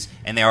dynasties,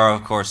 and they are,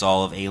 of course,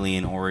 all of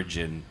alien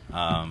origin,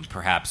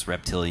 perhaps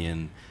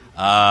reptilian.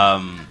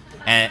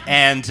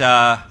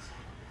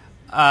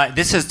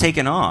 This has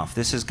taken off.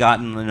 This has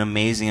gotten an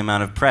amazing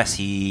amount of press.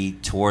 He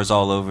tours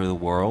all over the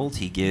world.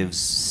 He gives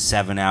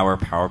 7-hour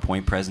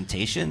PowerPoint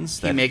presentations.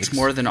 He makes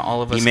more than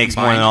all of us. He makes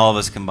more than all of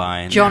us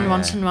combined. John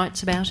Ronson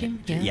writes about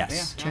him. Yeah.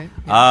 Yes. Yeah. True.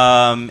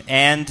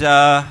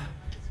 Yeah.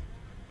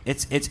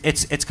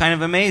 It's kind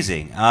of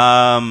amazing.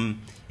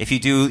 If you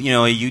do, you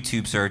know, a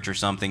YouTube search or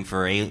something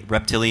for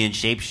reptilian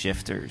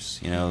shapeshifters,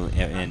 you know,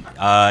 and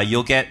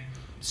you'll get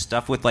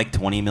stuff with like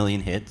 20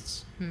 million hits.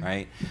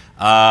 Right,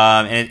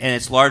 and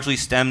it's largely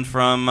stemmed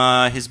from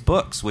his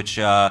books, which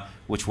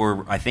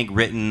were, I think,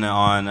 written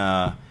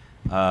on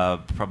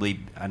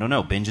probably, I don't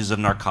know, binges of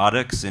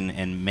narcotics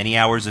and many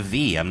hours of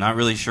V. I'm not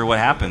really sure what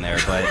happened there,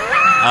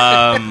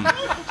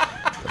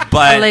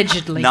 but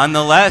allegedly,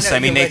 nonetheless, I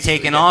mean, they've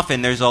taken off,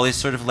 and there's all these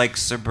sort of like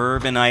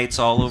suburbanites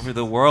all over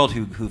the world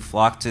who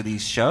flock to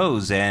these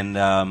shows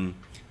and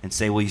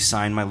say, "Will you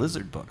sign my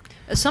lizard book?"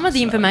 Some of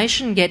the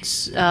information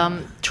gets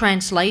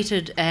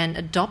translated and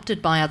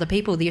adopted by other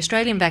people. The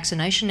Australian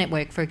Vaccination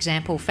Network, for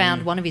example,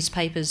 found one of his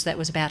papers that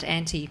was about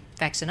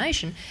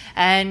anti-vaccination,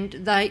 and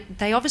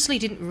they obviously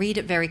didn't read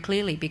it very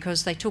clearly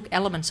because they took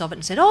elements of it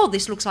and said, "Oh,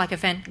 this looks like they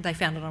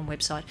found it on a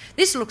website.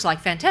 This looks like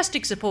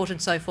fantastic support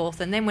and so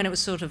forth." And then when it was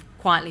sort of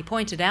quietly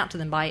pointed out to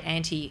them by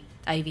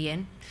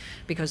anti-AVN,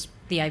 because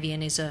the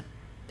AVN is a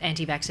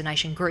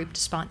anti-vaccination group,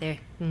 despite their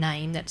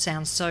name that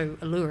sounds so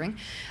alluring,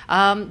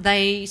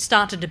 they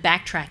started to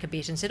backtrack a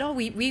bit and said, "Oh,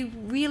 we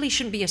really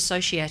shouldn't be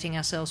associating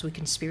ourselves with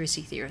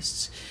conspiracy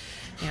theorists,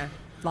 you know,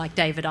 like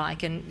David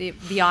Icke." And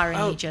the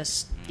irony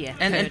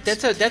And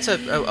that's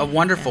a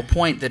wonderful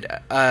point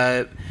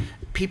that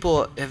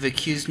people have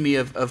accused me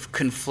of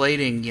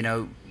conflating,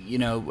 you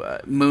know,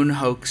 moon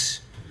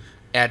hoax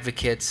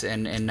advocates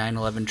and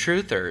 9/11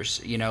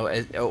 truthers, you know,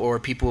 or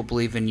people who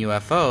believe in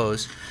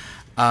UFOs.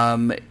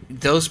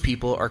 Those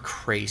people are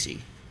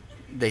crazy,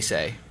 they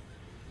say.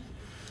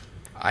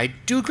 I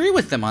do agree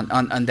with them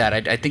on that.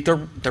 I think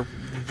they're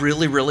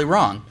really, really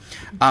wrong.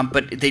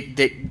 But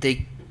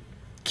they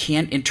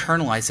can't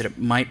internalize that it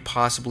might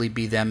possibly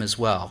be them as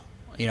well.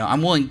 You know,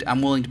 I'm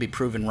willing to be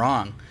proven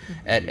wrong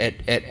at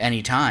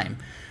any time.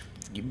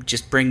 You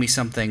just bring me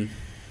something,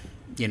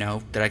 you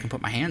know, that I can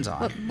put my hands on.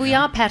 Well, we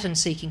are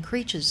pattern-seeking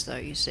creatures, though,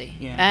 you see.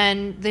 Yeah.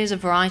 And there's a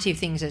variety of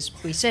things, as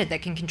we said,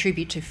 that can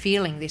contribute to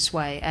feeling this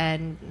way.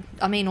 And,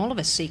 I mean, all of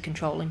us seek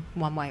control in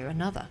one way or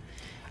another.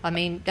 I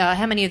mean,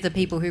 how many of the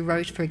people who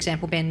wrote, for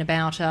example, Ben,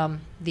 about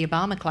the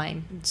Obama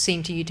claim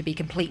seem to you to be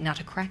complete and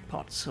utter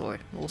crackpots or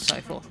so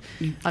forth?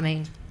 I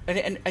mean...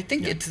 And I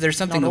think there's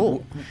something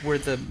where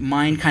the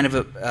mind kind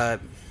of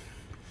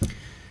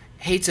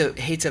hates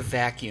a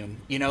vacuum.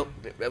 You know,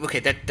 okay,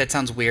 that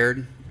sounds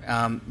weird.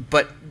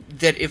 But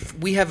that if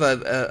we have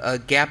a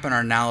gap in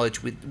our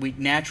knowledge, we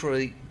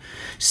naturally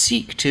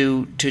seek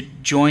to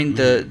join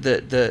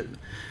the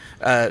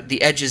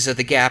edges of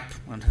the gap.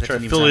 Try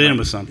to fill it in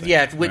with something.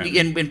 Yeah, right.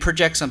 and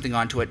project something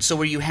onto it. So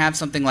where you have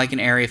something like an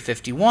Area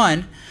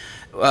 51,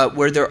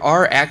 where there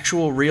are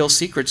actual real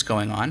secrets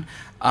going on,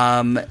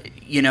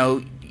 you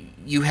know,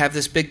 you have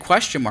this big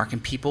question mark,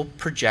 and people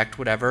project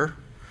whatever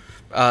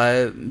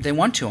they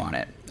want to on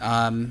it.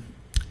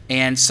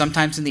 And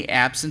sometimes in the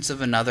absence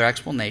of another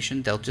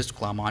explanation, they'll just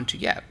glom onto,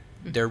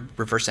 they're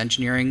reverse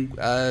engineering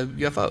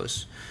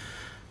UFOs.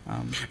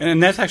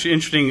 And that's actually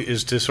interesting,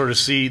 is to sort of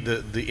see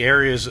the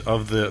areas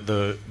of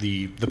the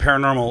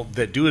paranormal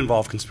that do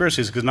involve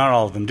conspiracies, because not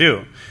all of them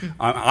do.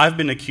 I've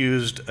been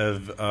accused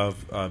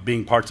of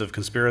being parts of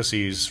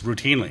conspiracies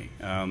routinely.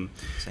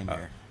 Same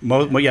here.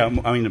 Yeah,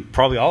 I mean,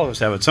 probably all of us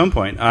have at some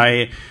point.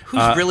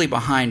 Who's really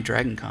behind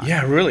DragonCon?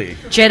 Yeah, really.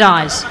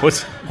 Jedis.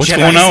 What's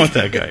going on with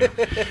that guy?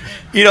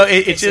 You know,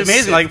 it's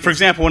amazing. Like, for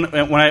example,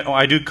 when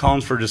I do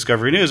columns for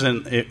Discovery News,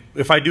 and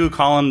if I do a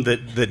column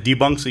that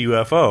debunks a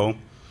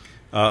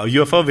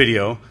UFO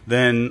video,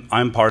 then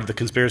I'm part of the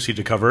conspiracy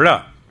to cover it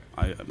up.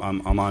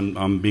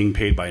 I'm being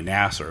paid by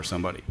NASA or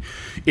somebody.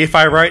 If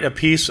I write a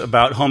piece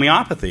about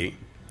homeopathy,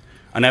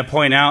 and I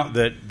point out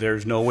that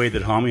there's no way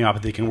that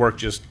homeopathy can work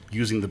just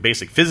using the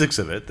basic physics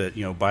of it, that,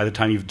 you know, by the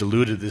time you've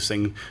diluted this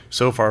thing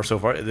so far,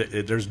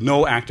 there's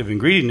no active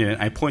ingredient in it,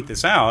 I point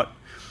this out,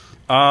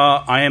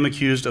 I am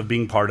accused of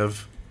being part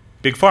of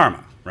Big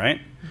Pharma,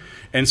 right?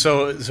 And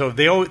so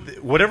they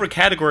whatever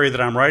category that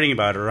I'm writing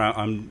about or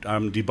I'm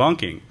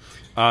debunking,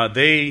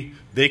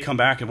 they come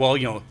back and, well,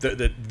 you know,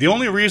 the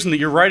only reason that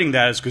you're writing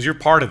that is because you're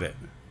part of it.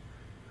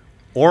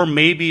 Or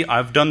maybe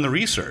I've done the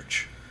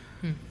research.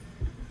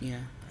 Yeah.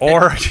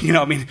 Or, you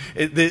know, I mean,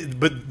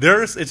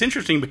 it's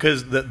interesting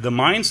because the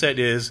mindset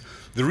is,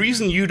 the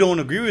reason you don't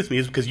agree with me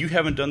is because you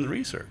haven't done the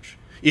research.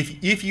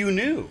 If you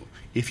knew,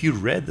 if you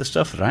read the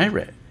stuff that I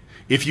read,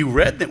 if you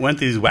went to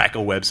these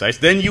wacko websites,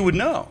 then you would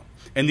know.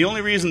 And the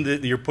only reason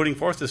that you're putting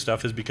forth this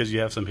stuff is because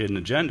you have some hidden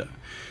agenda.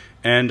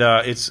 And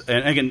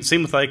and again,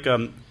 same with like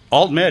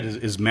alt-med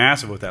is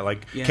massive with that.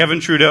 Like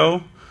Kevin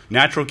Trudeau,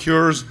 natural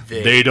cures,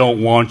 they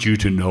don't want you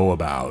to know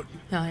about.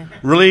 Oh, yeah.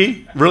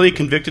 Really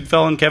convicted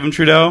felon Kevin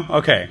Trudeau?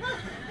 Okay.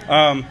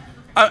 I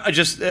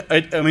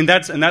mean,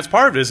 that's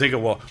part of it. Is they go,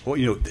 well,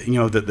 you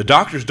know, the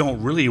doctors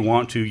don't really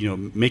want to, you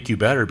know, make you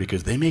better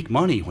because they make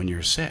money when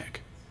you're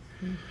sick.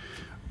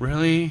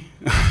 Really?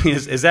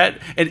 is that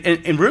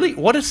and really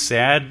what a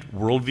sad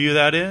worldview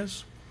that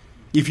is?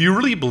 If you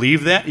really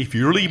believe that, if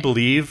you really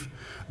believe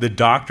the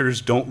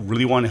doctors don't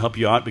really want to help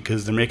you out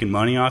because they're making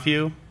money off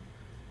you.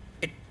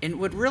 And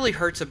what really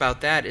hurts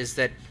about that is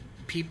that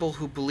people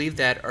who believe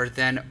that are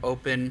then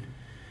open,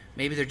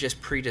 maybe they're just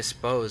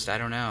predisposed, I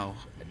don't know,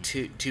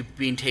 to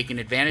being taken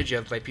advantage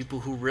of by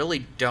people who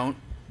really don't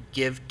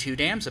give two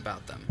damns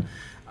about them.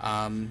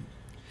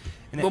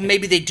 Well,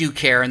 maybe they do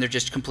care and they're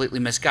just completely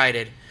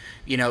misguided.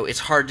 You know, it's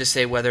hard to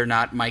say whether or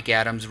not Mike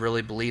Adams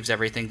really believes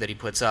everything that he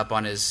puts up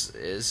on his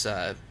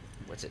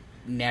what's it,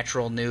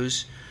 Natural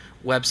News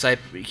website.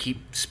 He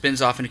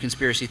spins off into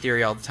conspiracy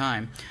theory all the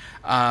time.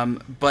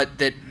 But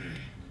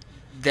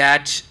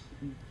that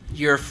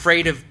you're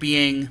afraid of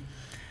being,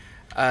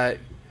 how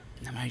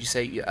do you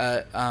say,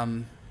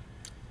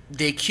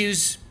 they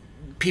accuse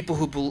people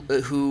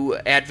who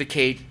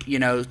advocate, you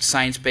know,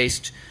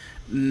 science-based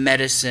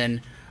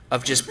medicine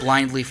of just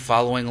blindly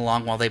following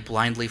along while they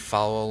blindly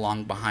follow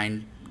along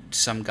behind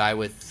some guy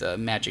with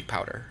magic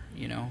powder,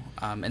 you know,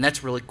 and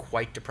that's really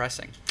quite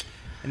depressing.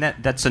 And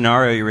that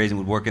scenario you're raising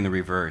would work in the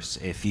reverse.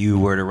 If you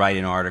were to write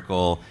an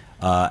article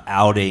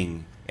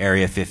outing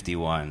Area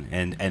 51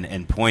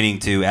 and pointing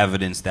to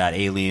evidence that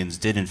aliens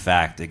did in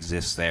fact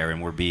exist there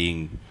and were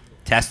being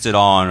tested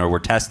on or were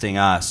testing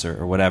us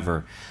or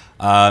whatever,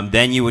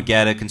 then you would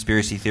get a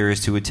conspiracy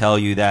theorist who would tell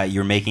you that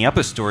you're making up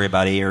a story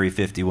about Area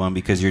 51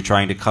 because you're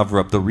trying to cover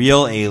up the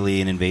real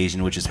alien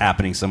invasion, which is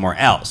happening somewhere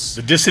else.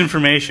 The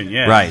disinformation,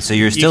 yeah. Right. So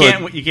you're still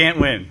you can't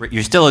win.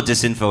 You're still a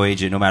disinfo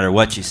agent no matter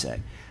what you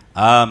say.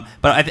 But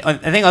I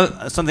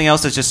think something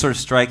else that's just sort of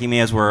striking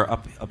me as we're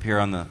up here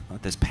on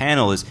this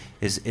panel is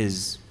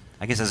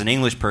I guess as an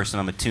English person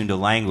I'm attuned to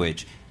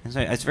language. And so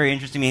it's very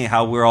interesting to me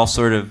how we're all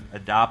sort of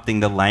adopting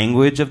the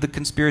language of the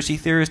conspiracy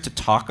theorists to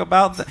talk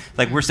about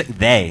like we're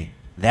saying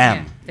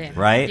them,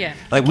 right? Yeah,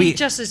 like we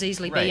just as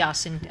easily be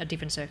us in a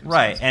different circumstance.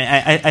 Right,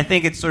 and I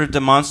think it's sort of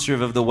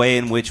demonstrative of the way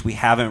in which we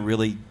haven't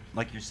really,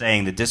 like you're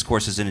saying, the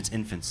discourse is in its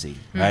infancy,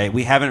 right?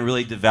 We haven't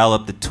really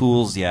developed the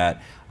tools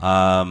yet.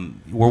 We're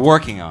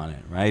working on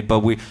it, right? But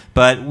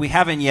we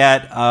haven't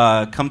yet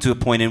come to a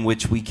point in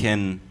which we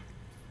can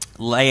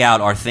lay out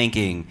our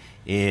thinking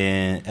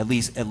at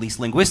least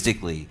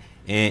linguistically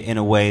in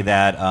a way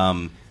that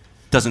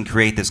doesn't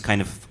create this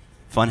kind of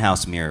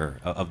funhouse mirror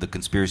of the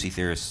conspiracy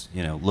theorists,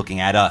 you know, looking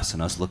at us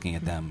and us looking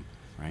at them,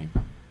 right?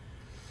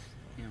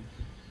 Yeah.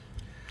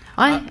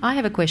 I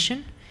have a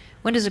question.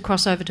 When does it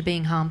cross over to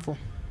being harmful?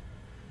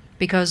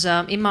 Because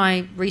in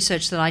my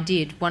research that I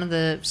did, one of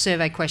the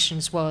survey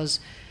questions was,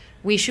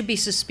 we should be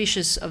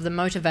suspicious of the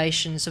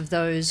motivations of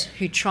those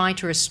who try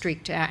to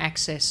restrict our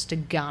access to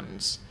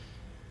guns.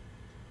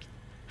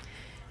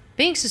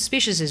 Being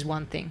suspicious is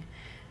one thing.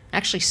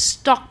 Actually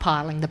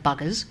stockpiling the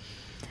buggers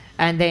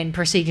and then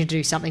proceeding to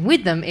do something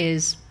with them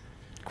is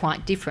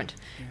quite different.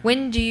 Yeah.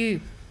 When do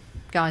you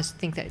guys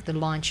think that the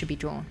line should be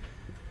drawn?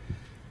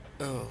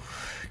 Oh,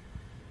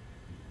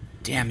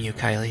 damn you,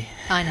 Kylie.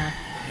 I know.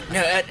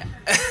 No,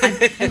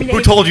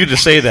 who told you to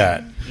say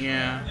that?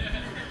 Yeah.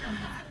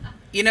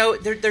 You know,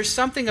 there's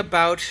something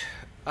about...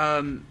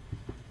 there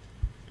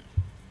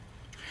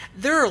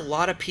are a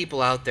lot of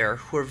people out there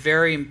who are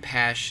very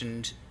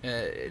impassioned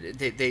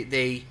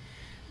They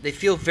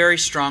feel very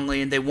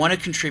strongly, and they want to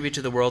contribute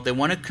to the world. They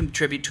want to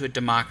contribute to a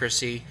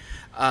democracy.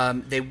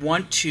 They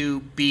want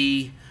to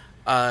be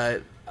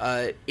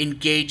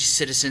engaged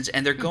citizens,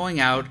 and they're going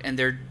out and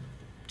they're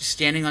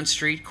standing on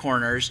street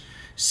corners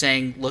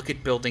saying, "Look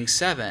at Building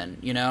 7,"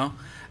 you know.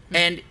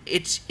 And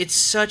it's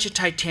such a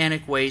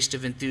titanic waste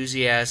of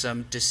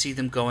enthusiasm to see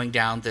them going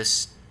down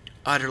this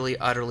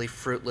utterly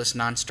fruitless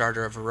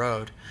non-starter of a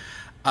road.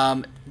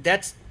 I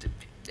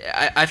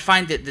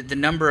find that the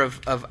number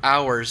of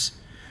hours.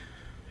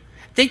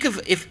 Think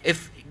of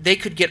if they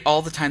could get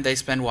all the time they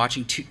spend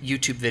watching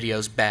YouTube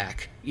videos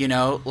back. You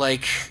know,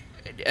 like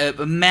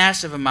a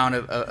massive amount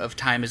of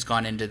time has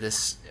gone into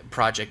this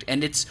project,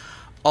 and it's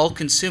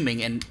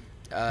all-consuming. And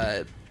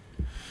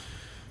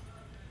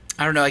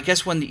I don't know. I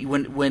guess when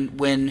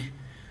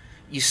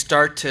you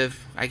start to,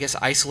 I guess,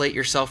 isolate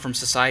yourself from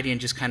society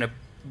and just kind of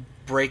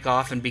break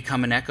off and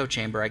become an echo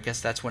chamber, I guess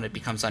that's when it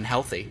becomes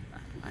unhealthy.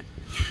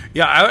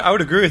 Yeah, I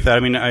would agree with that. I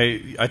mean,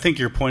 I think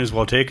your point is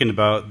well taken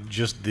about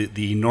just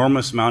the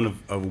enormous amount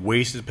of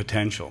wasted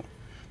potential.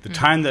 The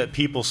time that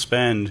people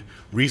spend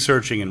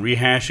researching and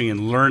rehashing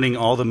and learning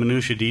all the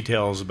minutiae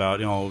details about,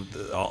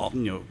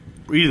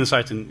 reading the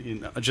sites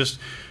and just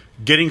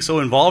getting so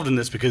involved in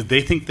this because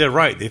they think they're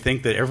right. They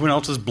think that everyone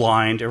else is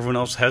blind, everyone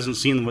else hasn't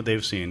seen what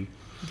they've seen.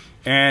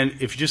 And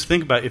if you just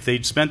think about it, if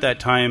they'd spent that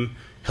time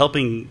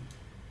helping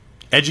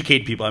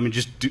educate people, I mean,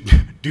 just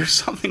do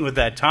something with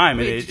that time.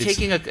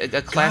 Taking a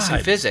class in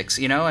physics,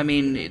 you know, I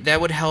mean,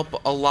 that would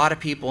help a lot of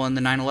people in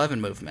the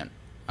 9/11 movement.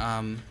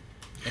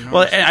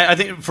 Well, I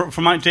think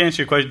to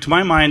answer your question, to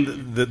my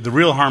mind, the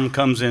real harm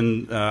comes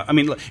in. I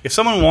mean, if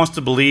someone wants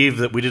to believe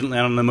that we didn't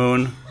land on the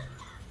moon,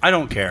 I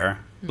don't care.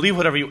 Believe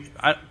whatever you.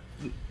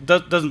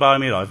 Doesn't bother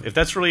me at all. If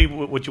that's really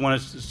what you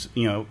want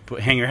to,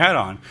 hang your hat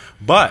on.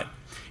 But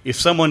if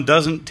someone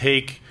doesn't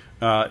take,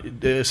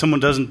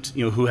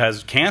 who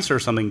has cancer or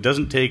something,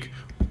 doesn't take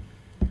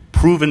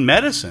proven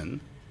medicine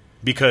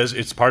because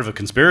it's part of a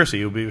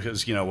conspiracy,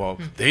 because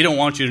they don't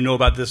want you to know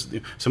about this.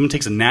 Someone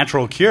takes a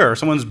natural cure.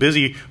 Someone's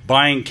busy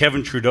buying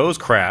Kevin Trudeau's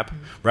crap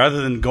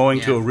rather than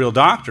going to a real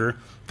doctor.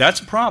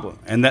 That's a problem,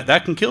 and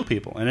that can kill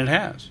people, and it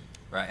has.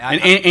 Right.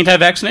 And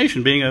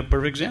anti-vaccination being a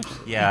perfect example.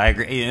 Yeah, I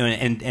agree.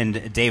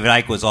 And David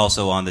Icke was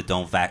also on the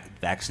 "Don't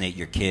vaccinate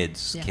your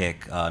kids"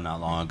 kick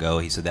not long ago.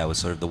 He said that was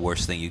sort of the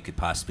worst thing you could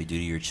possibly do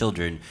to your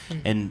children,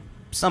 and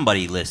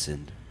somebody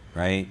listened,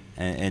 right?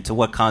 And to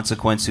what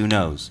consequence? Who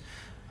knows?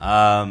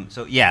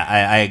 So yeah,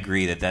 I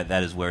agree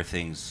that is where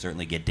things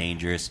certainly get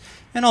dangerous,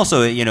 and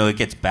also it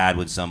gets bad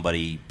when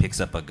somebody picks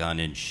up a gun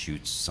and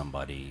shoots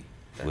somebody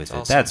with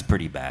it. That's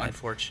pretty bad.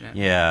 Unfortunate.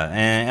 Yeah,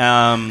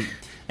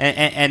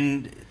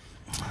 and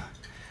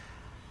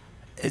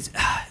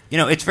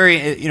it's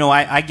very,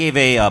 I gave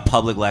a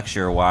public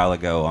lecture a while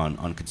ago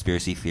on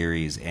conspiracy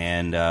theories,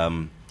 and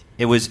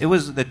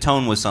the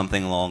tone was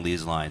something along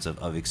these lines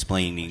of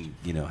explaining,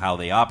 how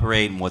they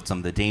operate and what some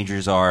of the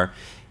dangers are.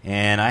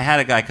 And I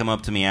had a guy come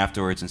up to me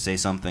afterwards and say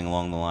something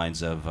along the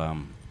lines of,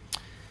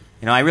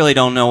 I really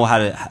don't know how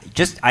to,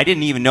 I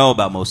didn't even know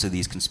about most of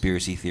these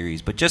conspiracy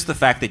theories, but just the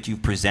fact that you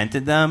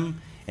presented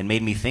them and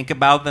made me think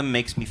about them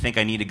makes me think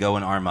I need to go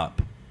and arm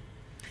up.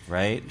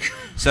 Right,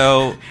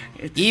 so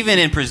even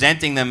in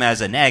presenting them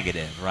as a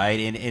negative, right,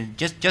 and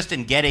just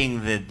in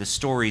getting the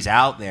stories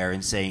out there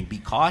and saying be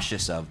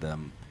cautious of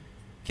them,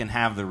 can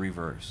have the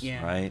reverse,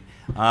 right?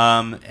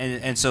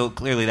 And so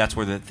clearly that's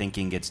where the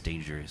thinking gets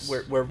dangerous,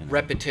 where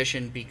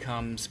repetition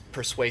becomes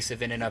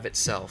persuasive in and of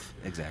itself.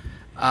 Exactly.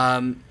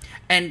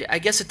 And I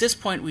guess at this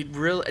point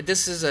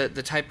this is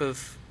the type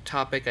of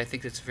topic I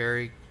think that's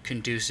very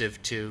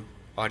conducive to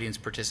audience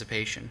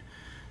participation.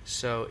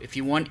 So if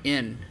you want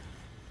in.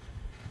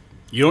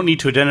 You don't need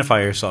to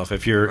identify yourself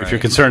if you're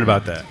concerned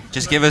about that.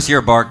 Just give us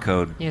your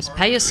barcode. Yes,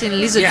 pay us in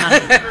lizard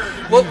money.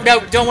 Well, no,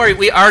 don't worry.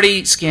 We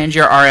already scanned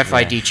your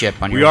RFID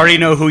chip on your. We already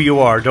know who you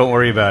are. Don't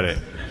worry about it.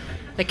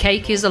 The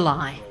cake is a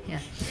lie. Yeah.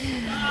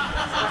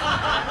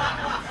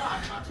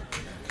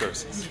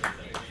 Curses.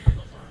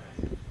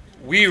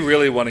 We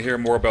really want to hear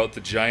more about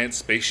the giant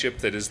spaceship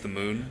that is the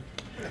moon.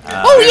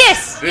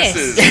 Yes. This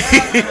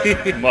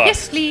is must.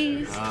 Yes,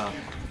 please.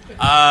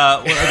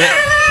 God,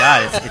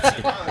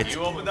 it's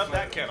you opened up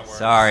that can of worms.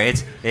 Sorry,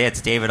 it's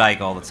David Icke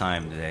all the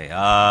time today.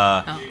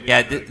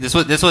 Yeah, this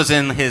was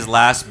in his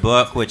last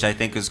book, which I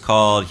think is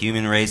called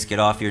 "Human Race, Get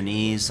Off Your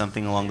Knees,"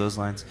 something along those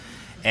lines.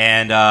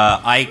 And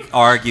Icke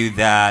argued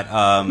that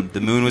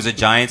the moon was a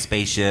giant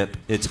spaceship.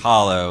 It's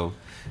hollow.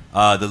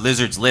 The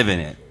lizards live in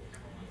it.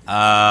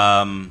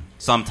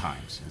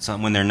 Sometimes,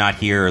 when they're not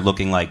here or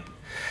looking like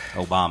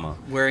Obama.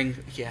 Wearing,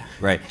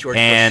 right. George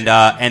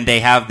and they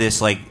have this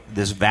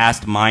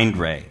vast mind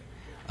ray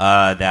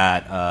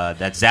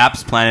that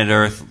zaps planet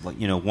Earth.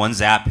 One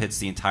zap hits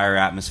the entire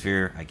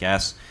atmosphere, I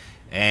guess,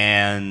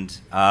 and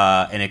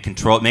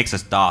it makes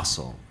us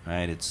docile,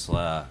 right? It's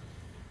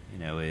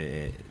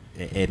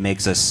it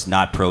makes us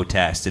not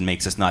protest, it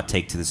makes us not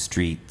take to the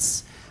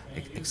streets,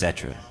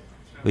 etc.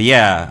 But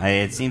yeah,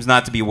 it seems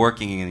not to be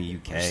working in the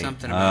UK. There's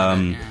something about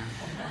it. Yeah.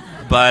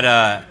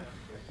 But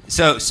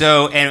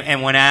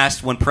And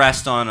when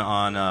pressed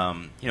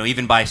on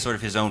even by sort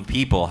of his own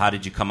people, how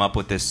did you come up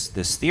with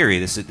this theory?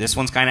 This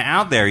one's kind of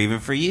out there even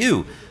for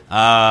you.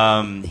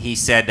 He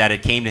said that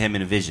it came to him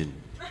in a vision.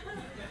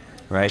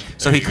 Right?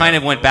 So he kind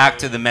of went back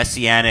to the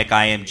messianic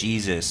I am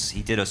Jesus.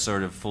 He did a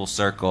sort of full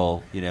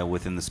circle,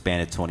 within the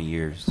span of 20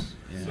 years.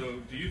 Yeah. So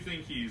do you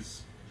think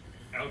he's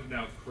out and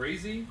out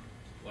crazy?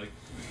 Like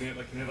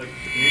the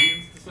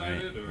Canadians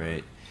decided?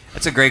 Right.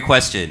 That's a great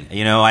question.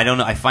 I don't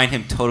know. I find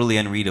him totally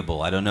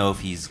unreadable. I don't know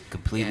if he's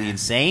completely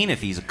insane,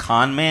 if he's a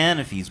con man,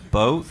 if he's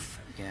both.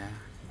 Yeah.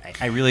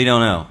 I really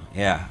don't know.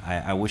 Yeah,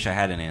 I wish I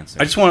had an answer.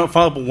 I just want to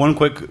follow up with one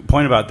quick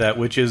point about that,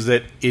 which is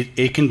that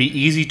it can be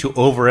easy to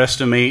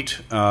overestimate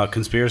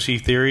conspiracy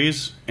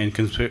theories and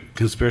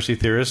conspiracy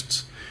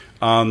theorists.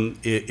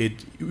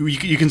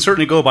 You can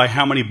certainly go by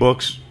how many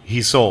books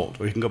he sold,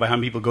 or you can go by how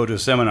many people go to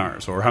his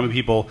seminars, or how many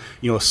people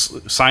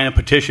sign a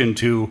petition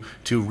to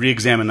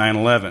re-examine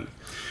 9/11.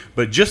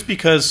 But just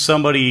because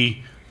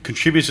somebody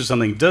contributes to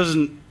something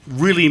doesn't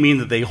really mean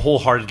that they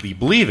wholeheartedly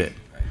believe it.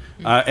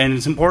 And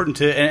it's important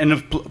to,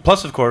 and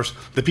plus, of course,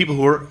 the people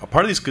who are a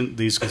part of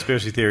these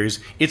conspiracy theories,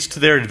 it's to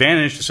their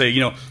advantage to say,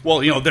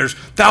 there's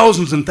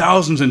thousands and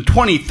thousands and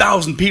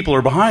 20,000 people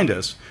are behind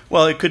us.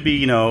 Well, it could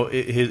be,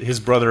 his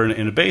brother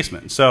in a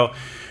basement. So,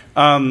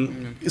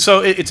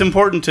 it's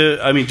important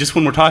to, just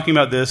when we're talking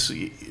about this,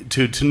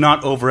 to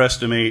not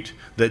overestimate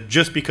that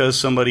just because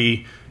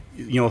somebody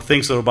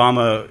thinks that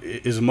Obama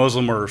is a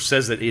Muslim or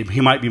says that he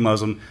might be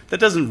Muslim, that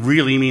doesn't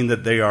really mean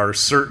that they are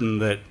certain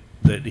that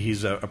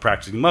he's a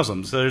practicing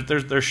Muslim. So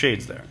there's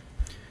shades there.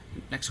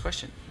 Next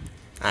question.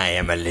 I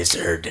am a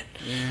lizard.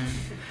 Yeah.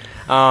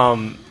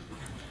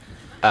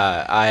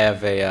 I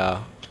have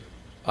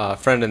a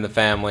friend in the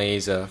family.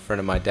 He's a friend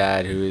of my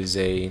dad who is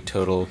a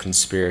total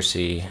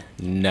conspiracy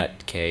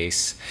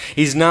nutcase.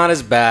 He's not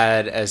as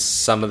bad as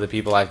some of the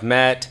people I've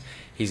met.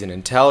 He's an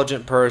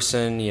intelligent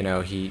person,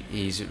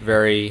 he's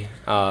very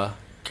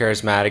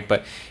charismatic,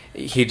 but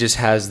he just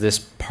has this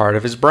part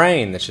of his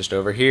brain that's just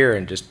over here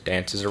and just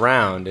dances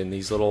around in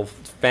these little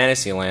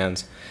fantasy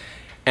lands.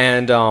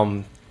 And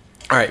all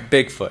right,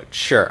 Bigfoot,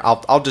 sure, I'll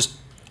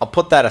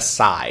put that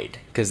aside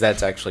because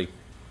that's actually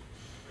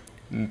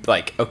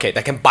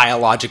that can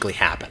biologically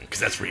happen Because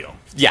that's real.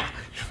 Yeah,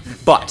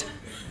 but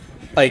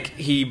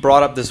he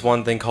brought up this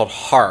one thing called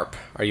HARP.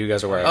 Are you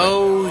guys aware of it?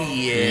 Oh,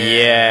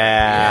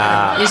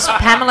 yeah. Yeah. Is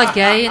Pamela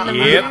Gay in the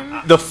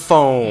room? The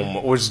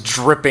foam was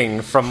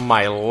dripping from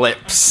my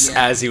lips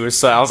as he was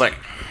saying. I was like,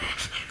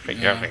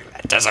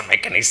 that doesn't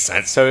make any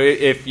sense. So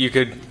if you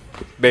could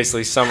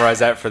basically summarize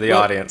that for the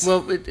audience.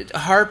 Well,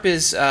 HARP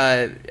is,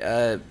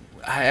 I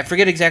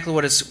forget exactly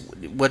what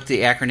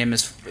the acronym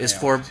is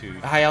for.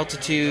 High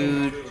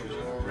altitude...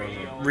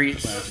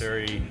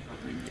 Planetary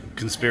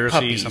conspiracy,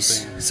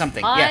 puppies.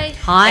 Something.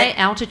 High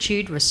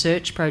altitude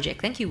research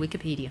project. Thank you,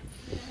 Wikipedia.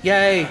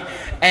 Yay!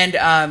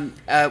 And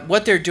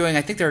what they're doing,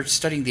 I think they're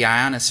studying the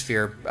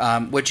ionosphere,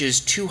 which is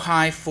too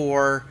high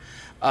for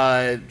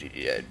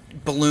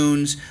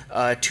balloons,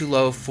 too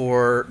low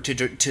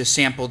to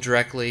sample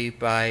directly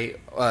by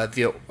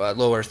the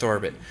low Earth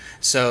orbit.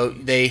 So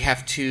they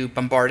have to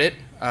bombard it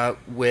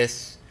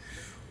with.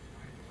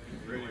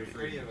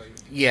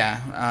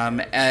 Yeah,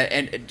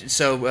 and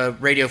so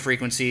radio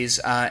frequencies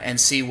and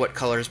see what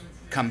colors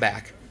come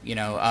back,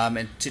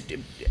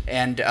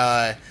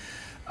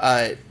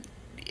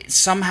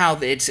 somehow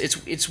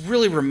it's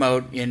really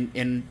remote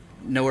in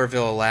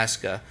Nowhereville,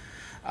 Alaska,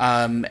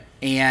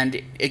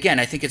 and again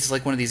I think it's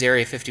like one of these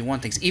Area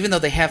 51 things. Even though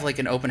they have like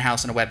an open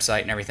house and a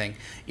website and everything,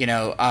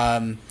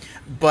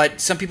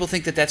 but some people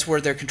think that that's where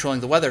they're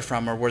controlling the weather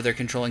from, or where they're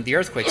controlling the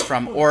earthquakes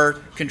from,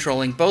 or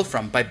controlling both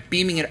from by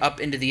beaming it up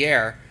into the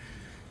air.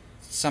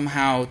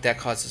 Somehow that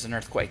causes an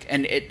earthquake,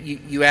 and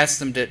you ask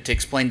them to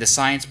explain the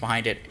science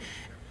behind it,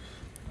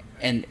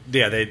 and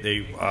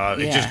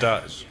it just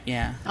does.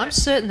 Yeah, I'm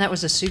certain that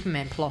was a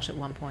Superman plot at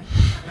one point.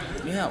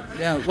 Yeah.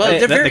 Well,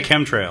 they're very the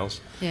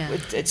chemtrails. Yeah.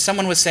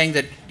 Someone was saying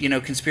that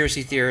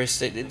conspiracy theorists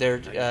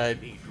they're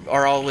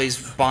are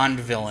always Bond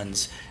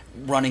villains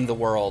running the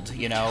world. I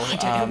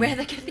don't know where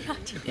they get the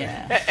idea.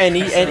 Yeah,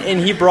 And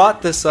he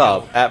brought this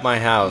up at my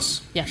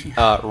house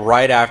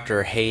right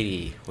after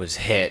Haiti was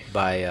hit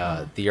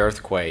by the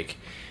earthquake.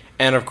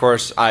 And of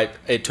course,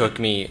 it took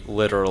me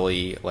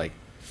literally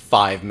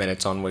 5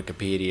 minutes on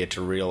Wikipedia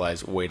to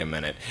realize, wait a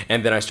minute.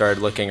 And then I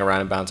started looking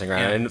around and bouncing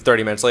around. Yeah. And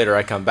 30 minutes later,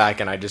 I come back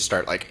and I just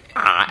start But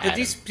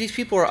these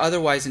people are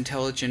otherwise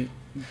intelligent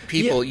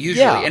people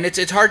usually, and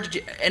it's hard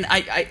to, and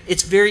I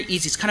it's very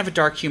easy. It's kind of a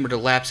dark humor to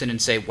lapse in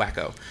and say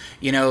wacko.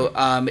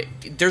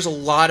 There's a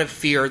lot of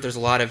fear. There's a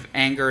lot of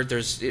anger.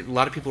 There's a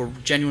lot of people are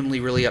genuinely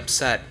really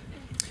upset.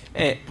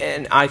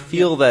 And I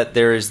feel that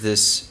there is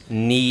this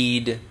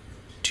need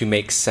to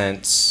make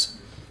sense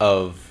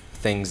of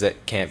things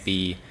that can't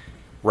be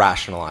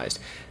rationalized.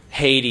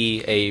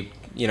 Haiti, a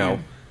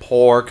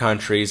poor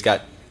country's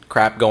got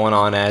crap going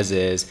on as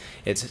is.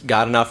 It's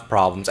got enough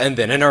problems, and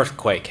then an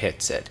earthquake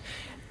hits it.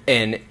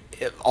 And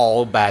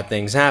all bad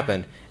things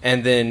happen.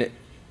 And then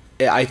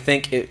I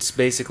think it's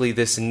basically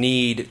this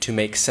need to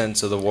make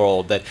sense of the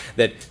world, that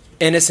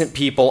innocent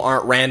people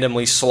aren't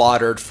randomly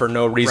slaughtered for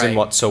no reason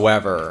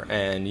whatsoever,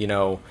 and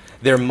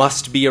there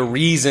must be a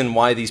reason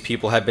why these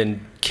people have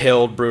been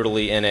killed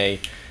brutally in a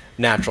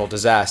natural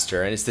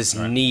disaster, and it's this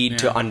need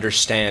to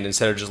understand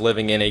instead of just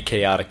living in a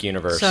chaotic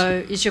universe.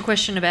 So, is your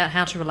question about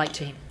how to relate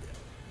to him?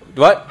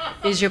 What?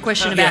 Is your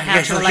question about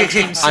how to relate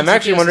to him? I'm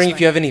actually wondering if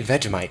you have any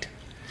Vegemite.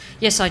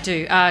 Yes, I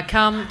do.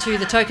 Come to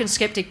the Token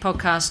Skeptic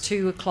podcast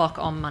 2 o'clock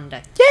on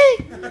Monday.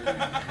 Yay!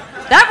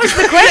 That was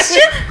the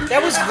question?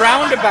 That was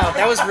roundabout.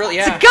 That was really,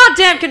 It's a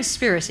goddamn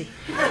conspiracy.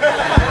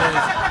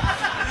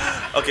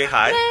 Okay,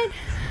 hi.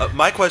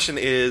 My question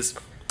is,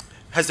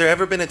 has there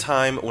ever been a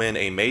time when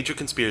a major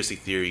conspiracy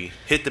theory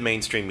hit the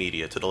mainstream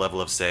media to the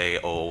level of, say,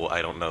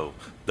 I don't know,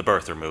 the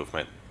birther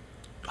movement?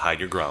 Hide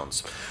your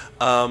groans.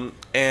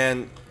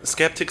 And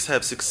skeptics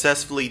have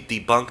successfully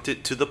debunked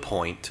it to the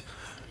point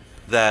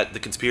that the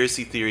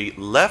conspiracy theory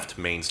left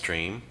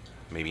mainstream,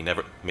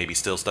 maybe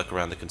still stuck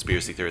around the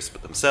conspiracy theorists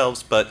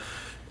themselves, but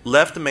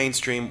left the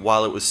mainstream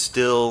while it was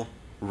still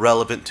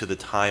relevant to the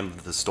time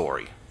of the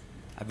story.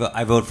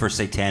 I vote for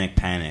Satanic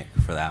Panic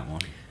for that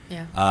one.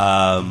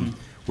 Yeah.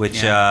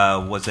 Which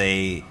was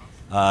a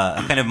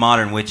kind of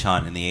modern witch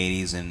hunt in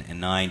the 80s and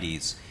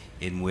 90s,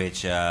 in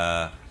which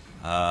an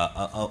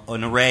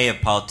array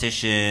of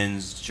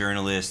politicians,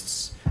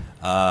 journalists,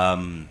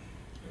 and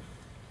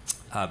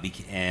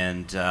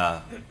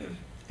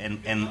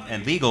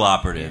legal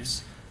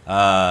operatives,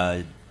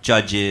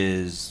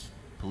 judges,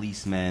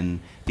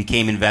 policemen,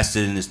 became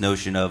invested in this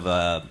notion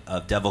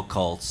of devil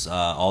cults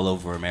all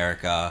over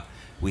America.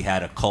 We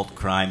had occult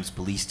crimes,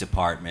 police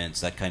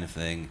departments, that kind of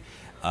thing.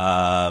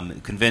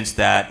 Convinced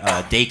that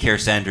daycare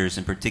centers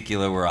in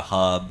particular were a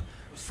hub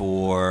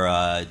for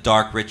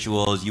dark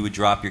rituals. You would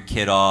drop your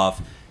kid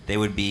off. They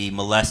would be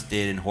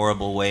molested in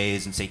horrible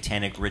ways and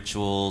satanic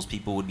rituals.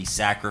 People would be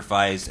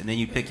sacrificed. And then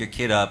you'd pick your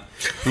kid up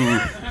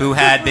who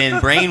had been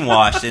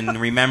brainwashed and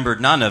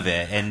remembered none of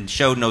it and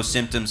showed no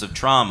symptoms of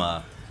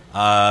trauma.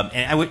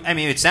 I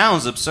mean, it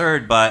sounds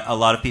absurd, but a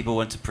lot of people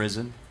went to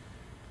prison.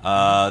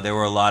 There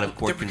were a lot of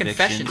court convictions.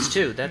 Confessions,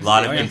 too. A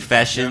lot of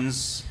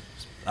confessions.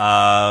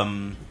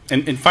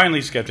 And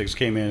finally, skeptics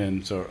came in,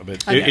 and so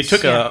it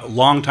took a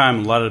long time.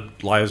 A lot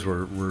of lives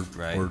were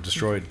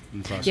destroyed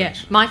in the process. Yeah,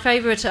 my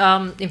favourite,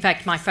 in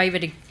fact, my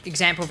favourite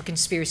example of a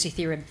conspiracy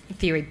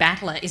theory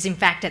battler is, in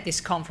fact, at this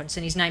conference,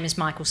 and his name is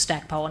Michael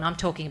Stackpole, and I'm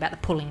talking about the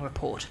Pulling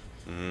Report.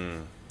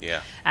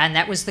 Yeah. And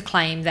that was the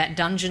claim that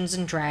Dungeons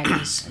and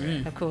Dragons,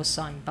 of course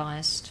I'm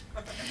biased,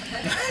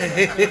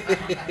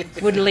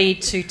 would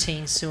lead to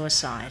teen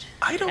suicide.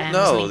 I don't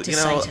know.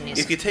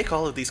 If you take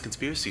all of these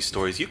conspiracy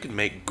stories, you can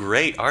make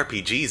great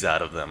RPGs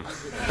out of them.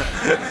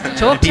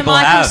 Talk to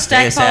Michael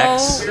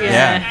Stackpole.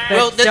 Yeah.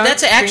 Well,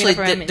 that's actually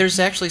there's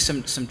actually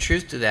some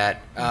truth to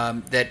that.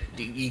 That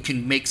you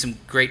can make some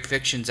great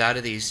fictions out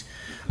of these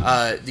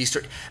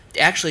stories.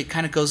 Actually, it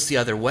kind of goes the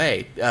other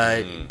way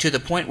to the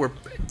point where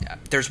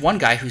there's one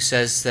guy who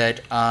says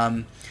that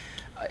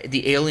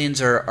the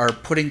aliens are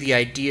putting the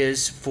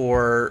ideas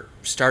for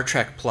Star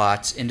Trek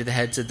plots into the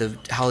heads of the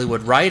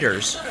Hollywood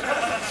writers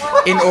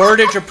in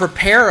order to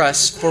prepare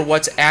us for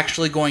what's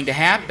actually going to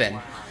happen.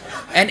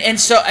 And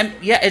so,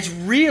 it's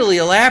really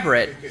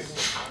elaborate.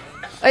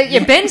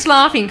 Ben's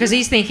laughing because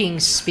he's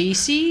thinking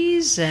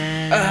species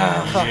and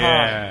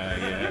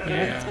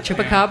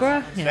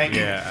chupacabra. Thank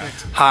you.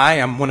 Hi,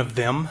 I'm one of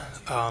them.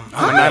 I'm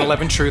a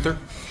 9/11 truther.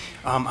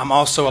 I'm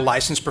also a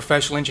licensed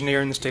professional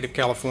engineer in the state of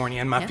California,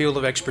 and my field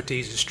of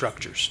expertise is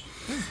structures.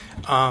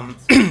 I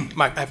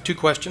have two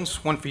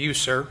questions. One for you,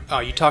 sir.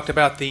 You talked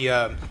about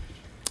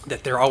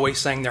that they're always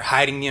saying they're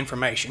hiding the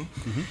information,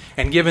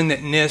 and given that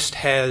NIST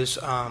has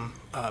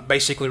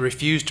basically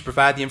refused to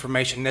provide the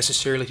information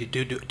necessarily to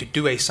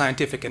do a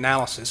scientific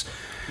analysis,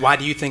 why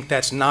do you think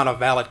that's not a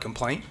valid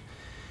complaint?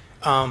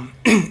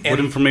 What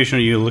information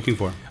are you looking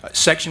for?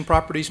 Section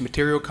properties,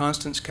 material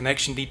constants,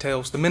 connection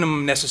details, the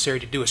minimum necessary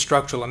to do a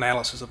structural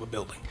analysis of a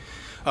building.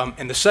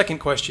 And the second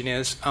question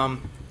is,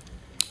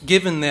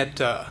 given that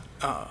the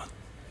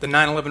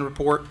 9/11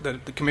 report, the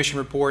Commission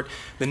report,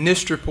 the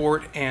NIST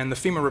report, and the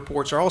FEMA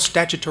reports are all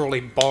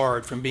statutorily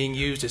barred from being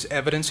used as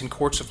evidence in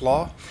courts of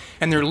law,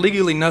 and they're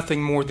legally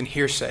nothing more than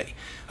hearsay.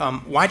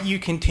 Why do you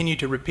continue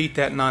to repeat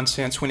that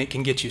nonsense when it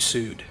can get you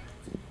sued?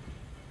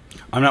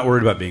 I'm not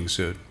worried about being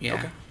sued.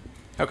 Yeah.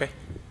 Okay.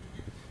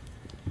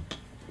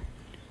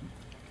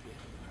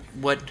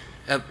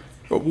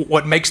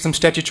 What makes them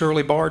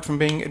statutorily barred from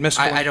being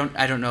admissible? I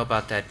don't know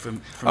about that.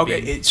 From okay,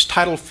 it's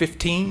Title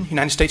 15,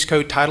 United States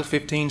Code, Title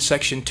 15,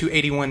 Section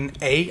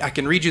 281A. I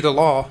can read you the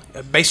law.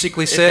 It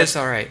basically says. That's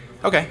all right.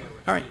 Okay,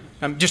 all right.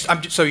 I'm just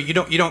so you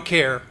don't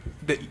care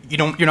that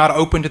you're not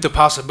open to the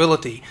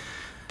possibility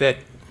that.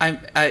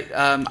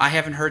 I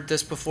haven't heard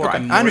this before.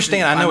 Okay. I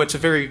understand. I know it's a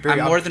very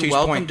I'm more than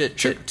welcome point.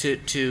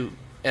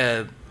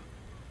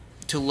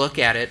 to look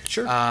at it.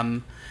 Sure.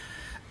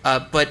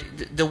 But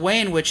the way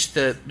in which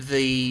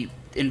the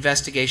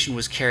investigation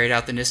was carried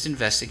out, the NIST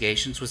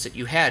investigations, was that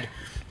you had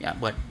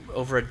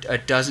over a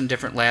dozen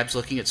different labs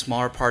looking at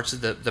smaller parts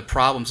of the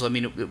problems. I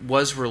mean, it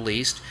was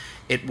released.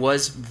 It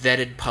was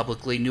vetted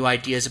publicly. New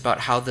ideas about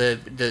how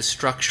the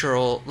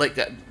structural,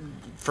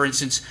 for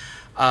instance,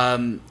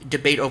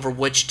 debate over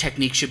which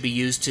technique should be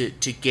used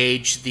to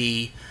gauge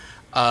the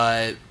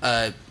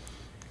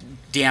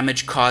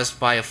damage caused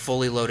by a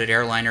fully loaded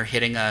airliner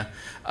hitting an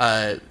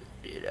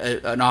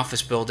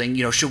office building.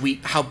 You know,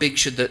 how big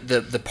should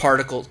the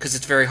particle? Because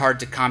it's very hard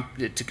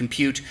to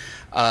compute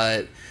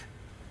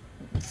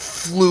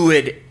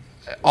fluid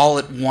all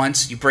at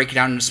once. You break it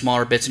down into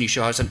smaller bits and you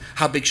show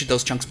how big should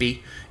those chunks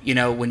be. You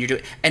know, when you're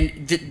doing,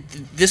 and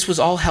this was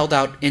all held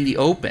out in the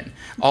open.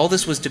 All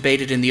this was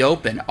debated in the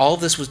open. All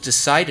this was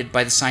decided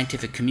by the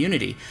scientific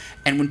community.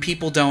 And when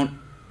people don't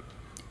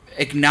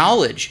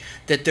acknowledge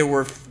that there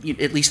were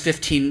at least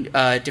 15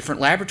 different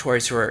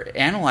laboratories who are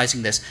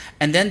analyzing this,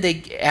 and then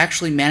they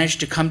actually managed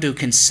to come to a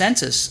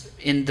consensus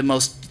in the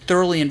most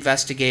thoroughly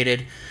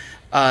investigated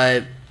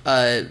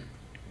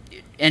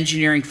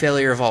engineering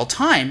failure of all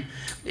time,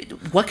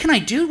 what can I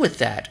do with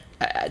that?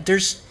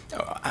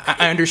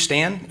 I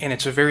understand, and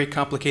it's a very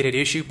complicated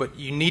issue, but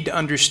you need to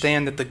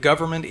understand that the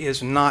government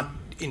is not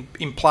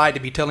implied to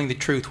be telling the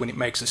truth when it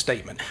makes a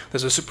statement.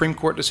 There's a Supreme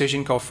Court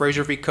decision called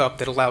Fraser v. Cupp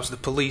that allows the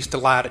police to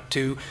lie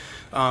to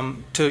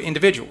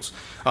individuals.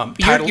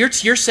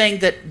 You're saying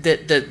that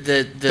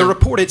the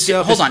report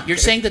itself. Hold on. You're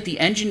saying that the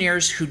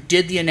engineers who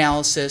did the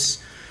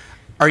analysis,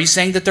 are you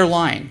saying that they're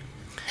lying?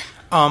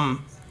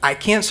 I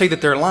can't say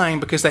that they're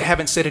lying because they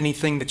haven't said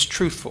anything that's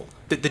truthful.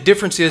 The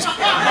difference is,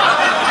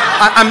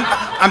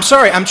 I'm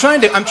sorry. I'm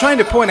trying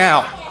to point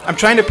out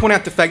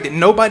the fact that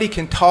nobody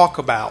can talk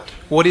about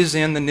what is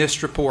in the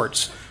NIST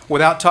reports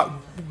without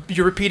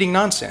you're repeating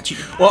nonsense.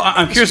 Well,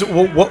 I'm curious.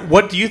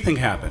 What do you think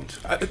happened?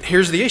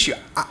 Here's the issue.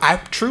 I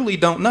truly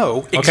don't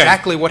know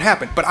exactly what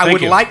happened, but I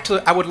would like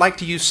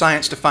to use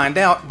science to find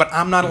out. But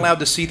I'm not allowed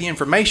to see the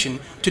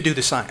information to do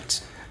the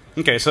science.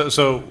 Okay,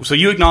 so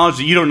you acknowledge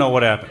that you don't know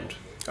what happened.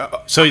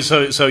 So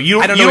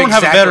you don't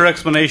have a better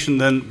explanation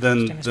than the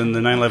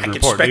 9/11 report. I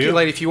can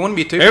speculate if you want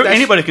me to.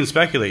 Anybody can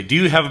speculate. Do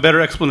you have a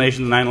better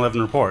explanation than the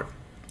 9/11 report?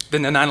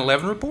 Than the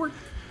 9/11 report?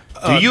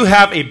 Do you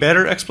have a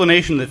better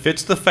explanation that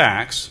fits the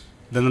facts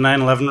than the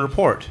 9/11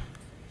 report?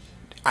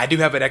 I do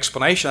have an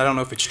explanation. I don't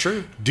know if it's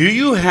true. Do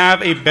you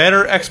have a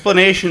better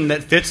explanation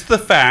that fits the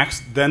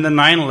facts than the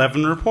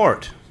 9/11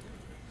 report?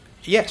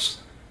 Yes.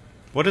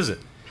 What is it?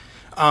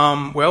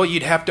 Well,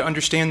 you'd have to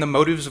understand the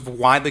motives of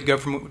why the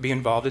government would be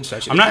involved in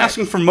such an I'm not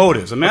asking for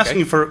motives. I'm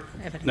asking for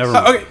never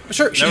mind. Okay,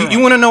 sure. You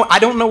want to know? I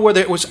don't know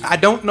whether it was. I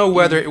don't know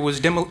whether it was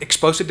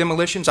explosive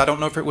demolitions. I don't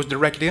know if it was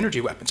directed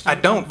energy weapons. I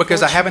don't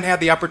because I haven't had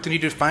the opportunity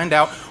to find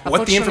out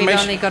what the information.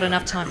 We've only got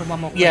enough time for one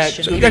more Yeah,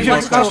 question. yeah,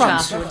 Let's talk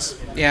afterwards.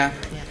 Yeah.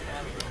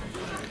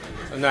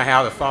 I don't know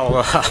how to follow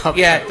up.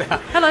 Yeah.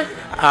 Hello.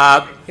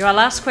 You're our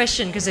last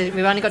question because we've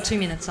only got 2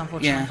 minutes,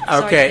 unfortunately. Yeah.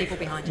 Sorry Okay. to people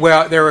behind you.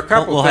 Well, there were a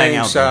couple We'll of hang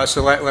things, out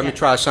so let me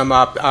try to sum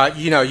up.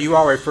 You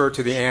all referred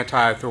to the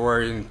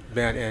anti-authority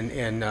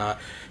and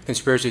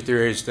conspiracy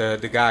theories.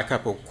 The guy a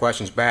couple of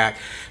questions back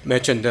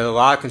mentioned that a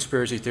lot of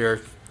conspiracy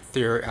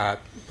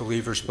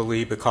believers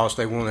believe because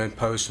they want to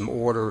impose some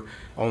order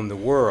on the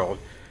world.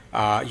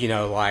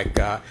 Like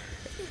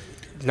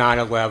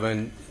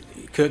 9/11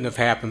 couldn't have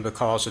happened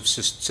because of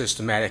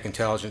systematic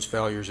intelligence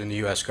failures in the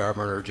U.S.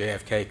 government, or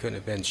JFK couldn't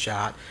have been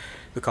shot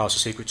because the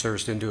Secret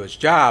Service didn't do its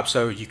job.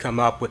 So you come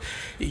up with,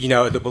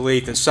 the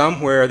belief that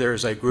somewhere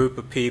there's a group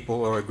of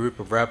people or a group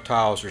of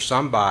reptiles or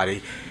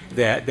somebody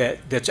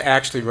that's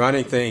actually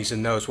running things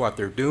and knows what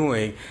they're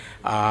doing.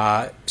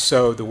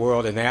 So the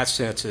world, in that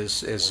sense,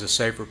 is a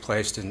safer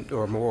place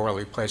or more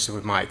orderly place than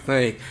we might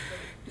think.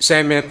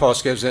 Same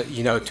impulse gives it,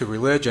 to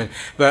religion.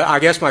 But I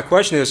guess my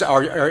question is,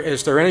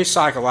 is there any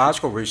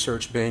psychological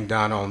research being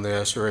done on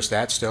this, or is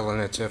that still in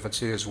its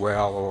infancy as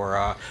well?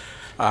 Or,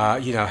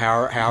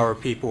 how are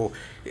people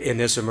in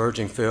this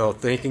emerging field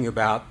thinking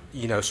about,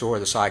 sort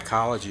of the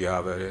psychology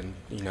of it and,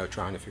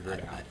 trying to figure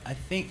it out? I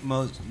think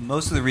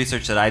most of the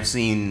research that I've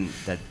seen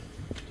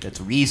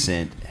that's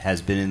recent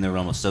has been in the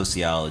realm of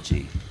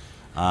sociology.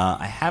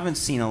 I haven't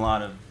seen a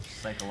lot of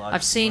psychological.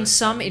 I've seen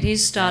some. It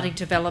is starting to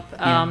develop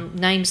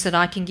names that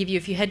I can give you.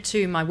 If you head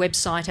to my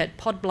website at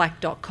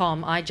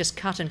podblack.com, I just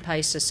cut and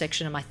paste a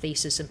section of my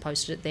thesis and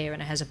posted it there,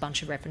 and it has a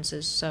bunch of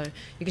references. So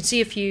you can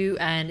see a few,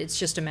 and it's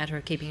just a matter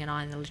of keeping an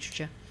eye on the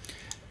literature.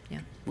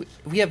 Yeah.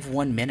 We have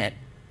 1 minute.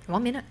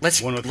 1 minute.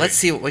 Let's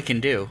see what we can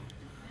do.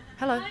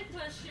 Hello. My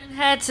question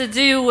had to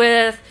do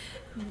with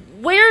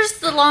where's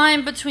the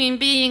line between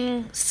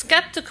being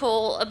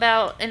skeptical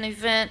about an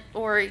event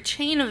or a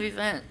chain of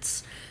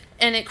events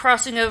and it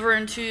crossing over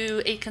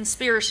into a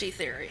conspiracy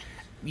theory?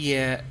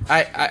 Yeah,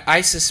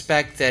 I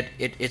suspect that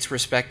it's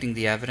respecting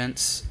the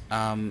evidence.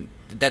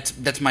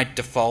 That's my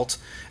default.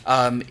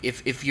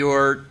 If you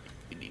are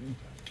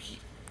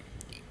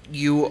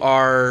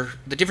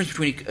the difference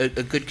between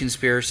a good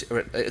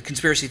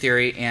conspiracy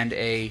theory and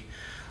a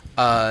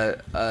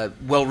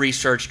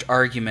well-researched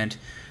argument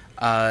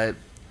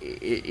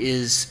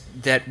is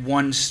that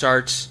one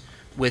starts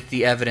with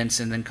the evidence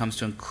and then comes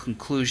to a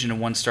conclusion, and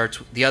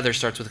the other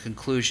starts with a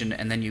conclusion,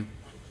 and then you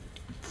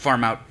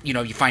farm out,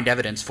 you find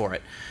evidence for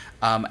it.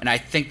 And I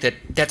think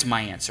that's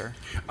my answer.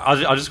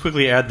 I'll just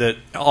quickly add that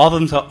all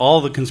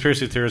the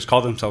conspiracy theorists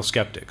call themselves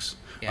skeptics.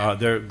 Yeah.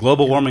 They're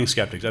global warming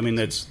skeptics. I mean,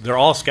 they're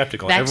all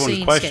skeptical. Vaccine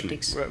Everyone's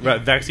questioning. skeptics.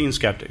 Right, vaccine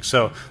skeptics.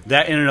 So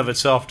that in and of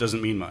itself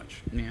doesn't mean much.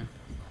 Yeah.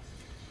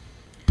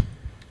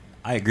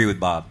 I agree with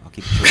Bob. I'll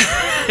keep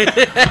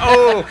it short.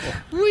 Oh,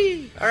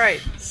 wee. All right.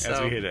 So,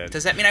 As we hit it.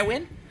 does that mean I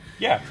win?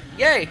 Yeah.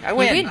 Yay, I You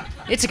win. win.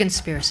 It's a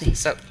conspiracy.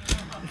 So,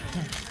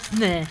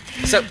 Nah.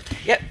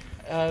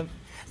 yeah.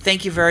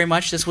 Thank you very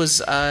much. This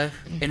was an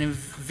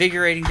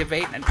invigorating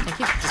debate and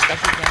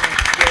discussion.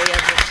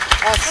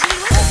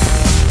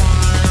 Awesome.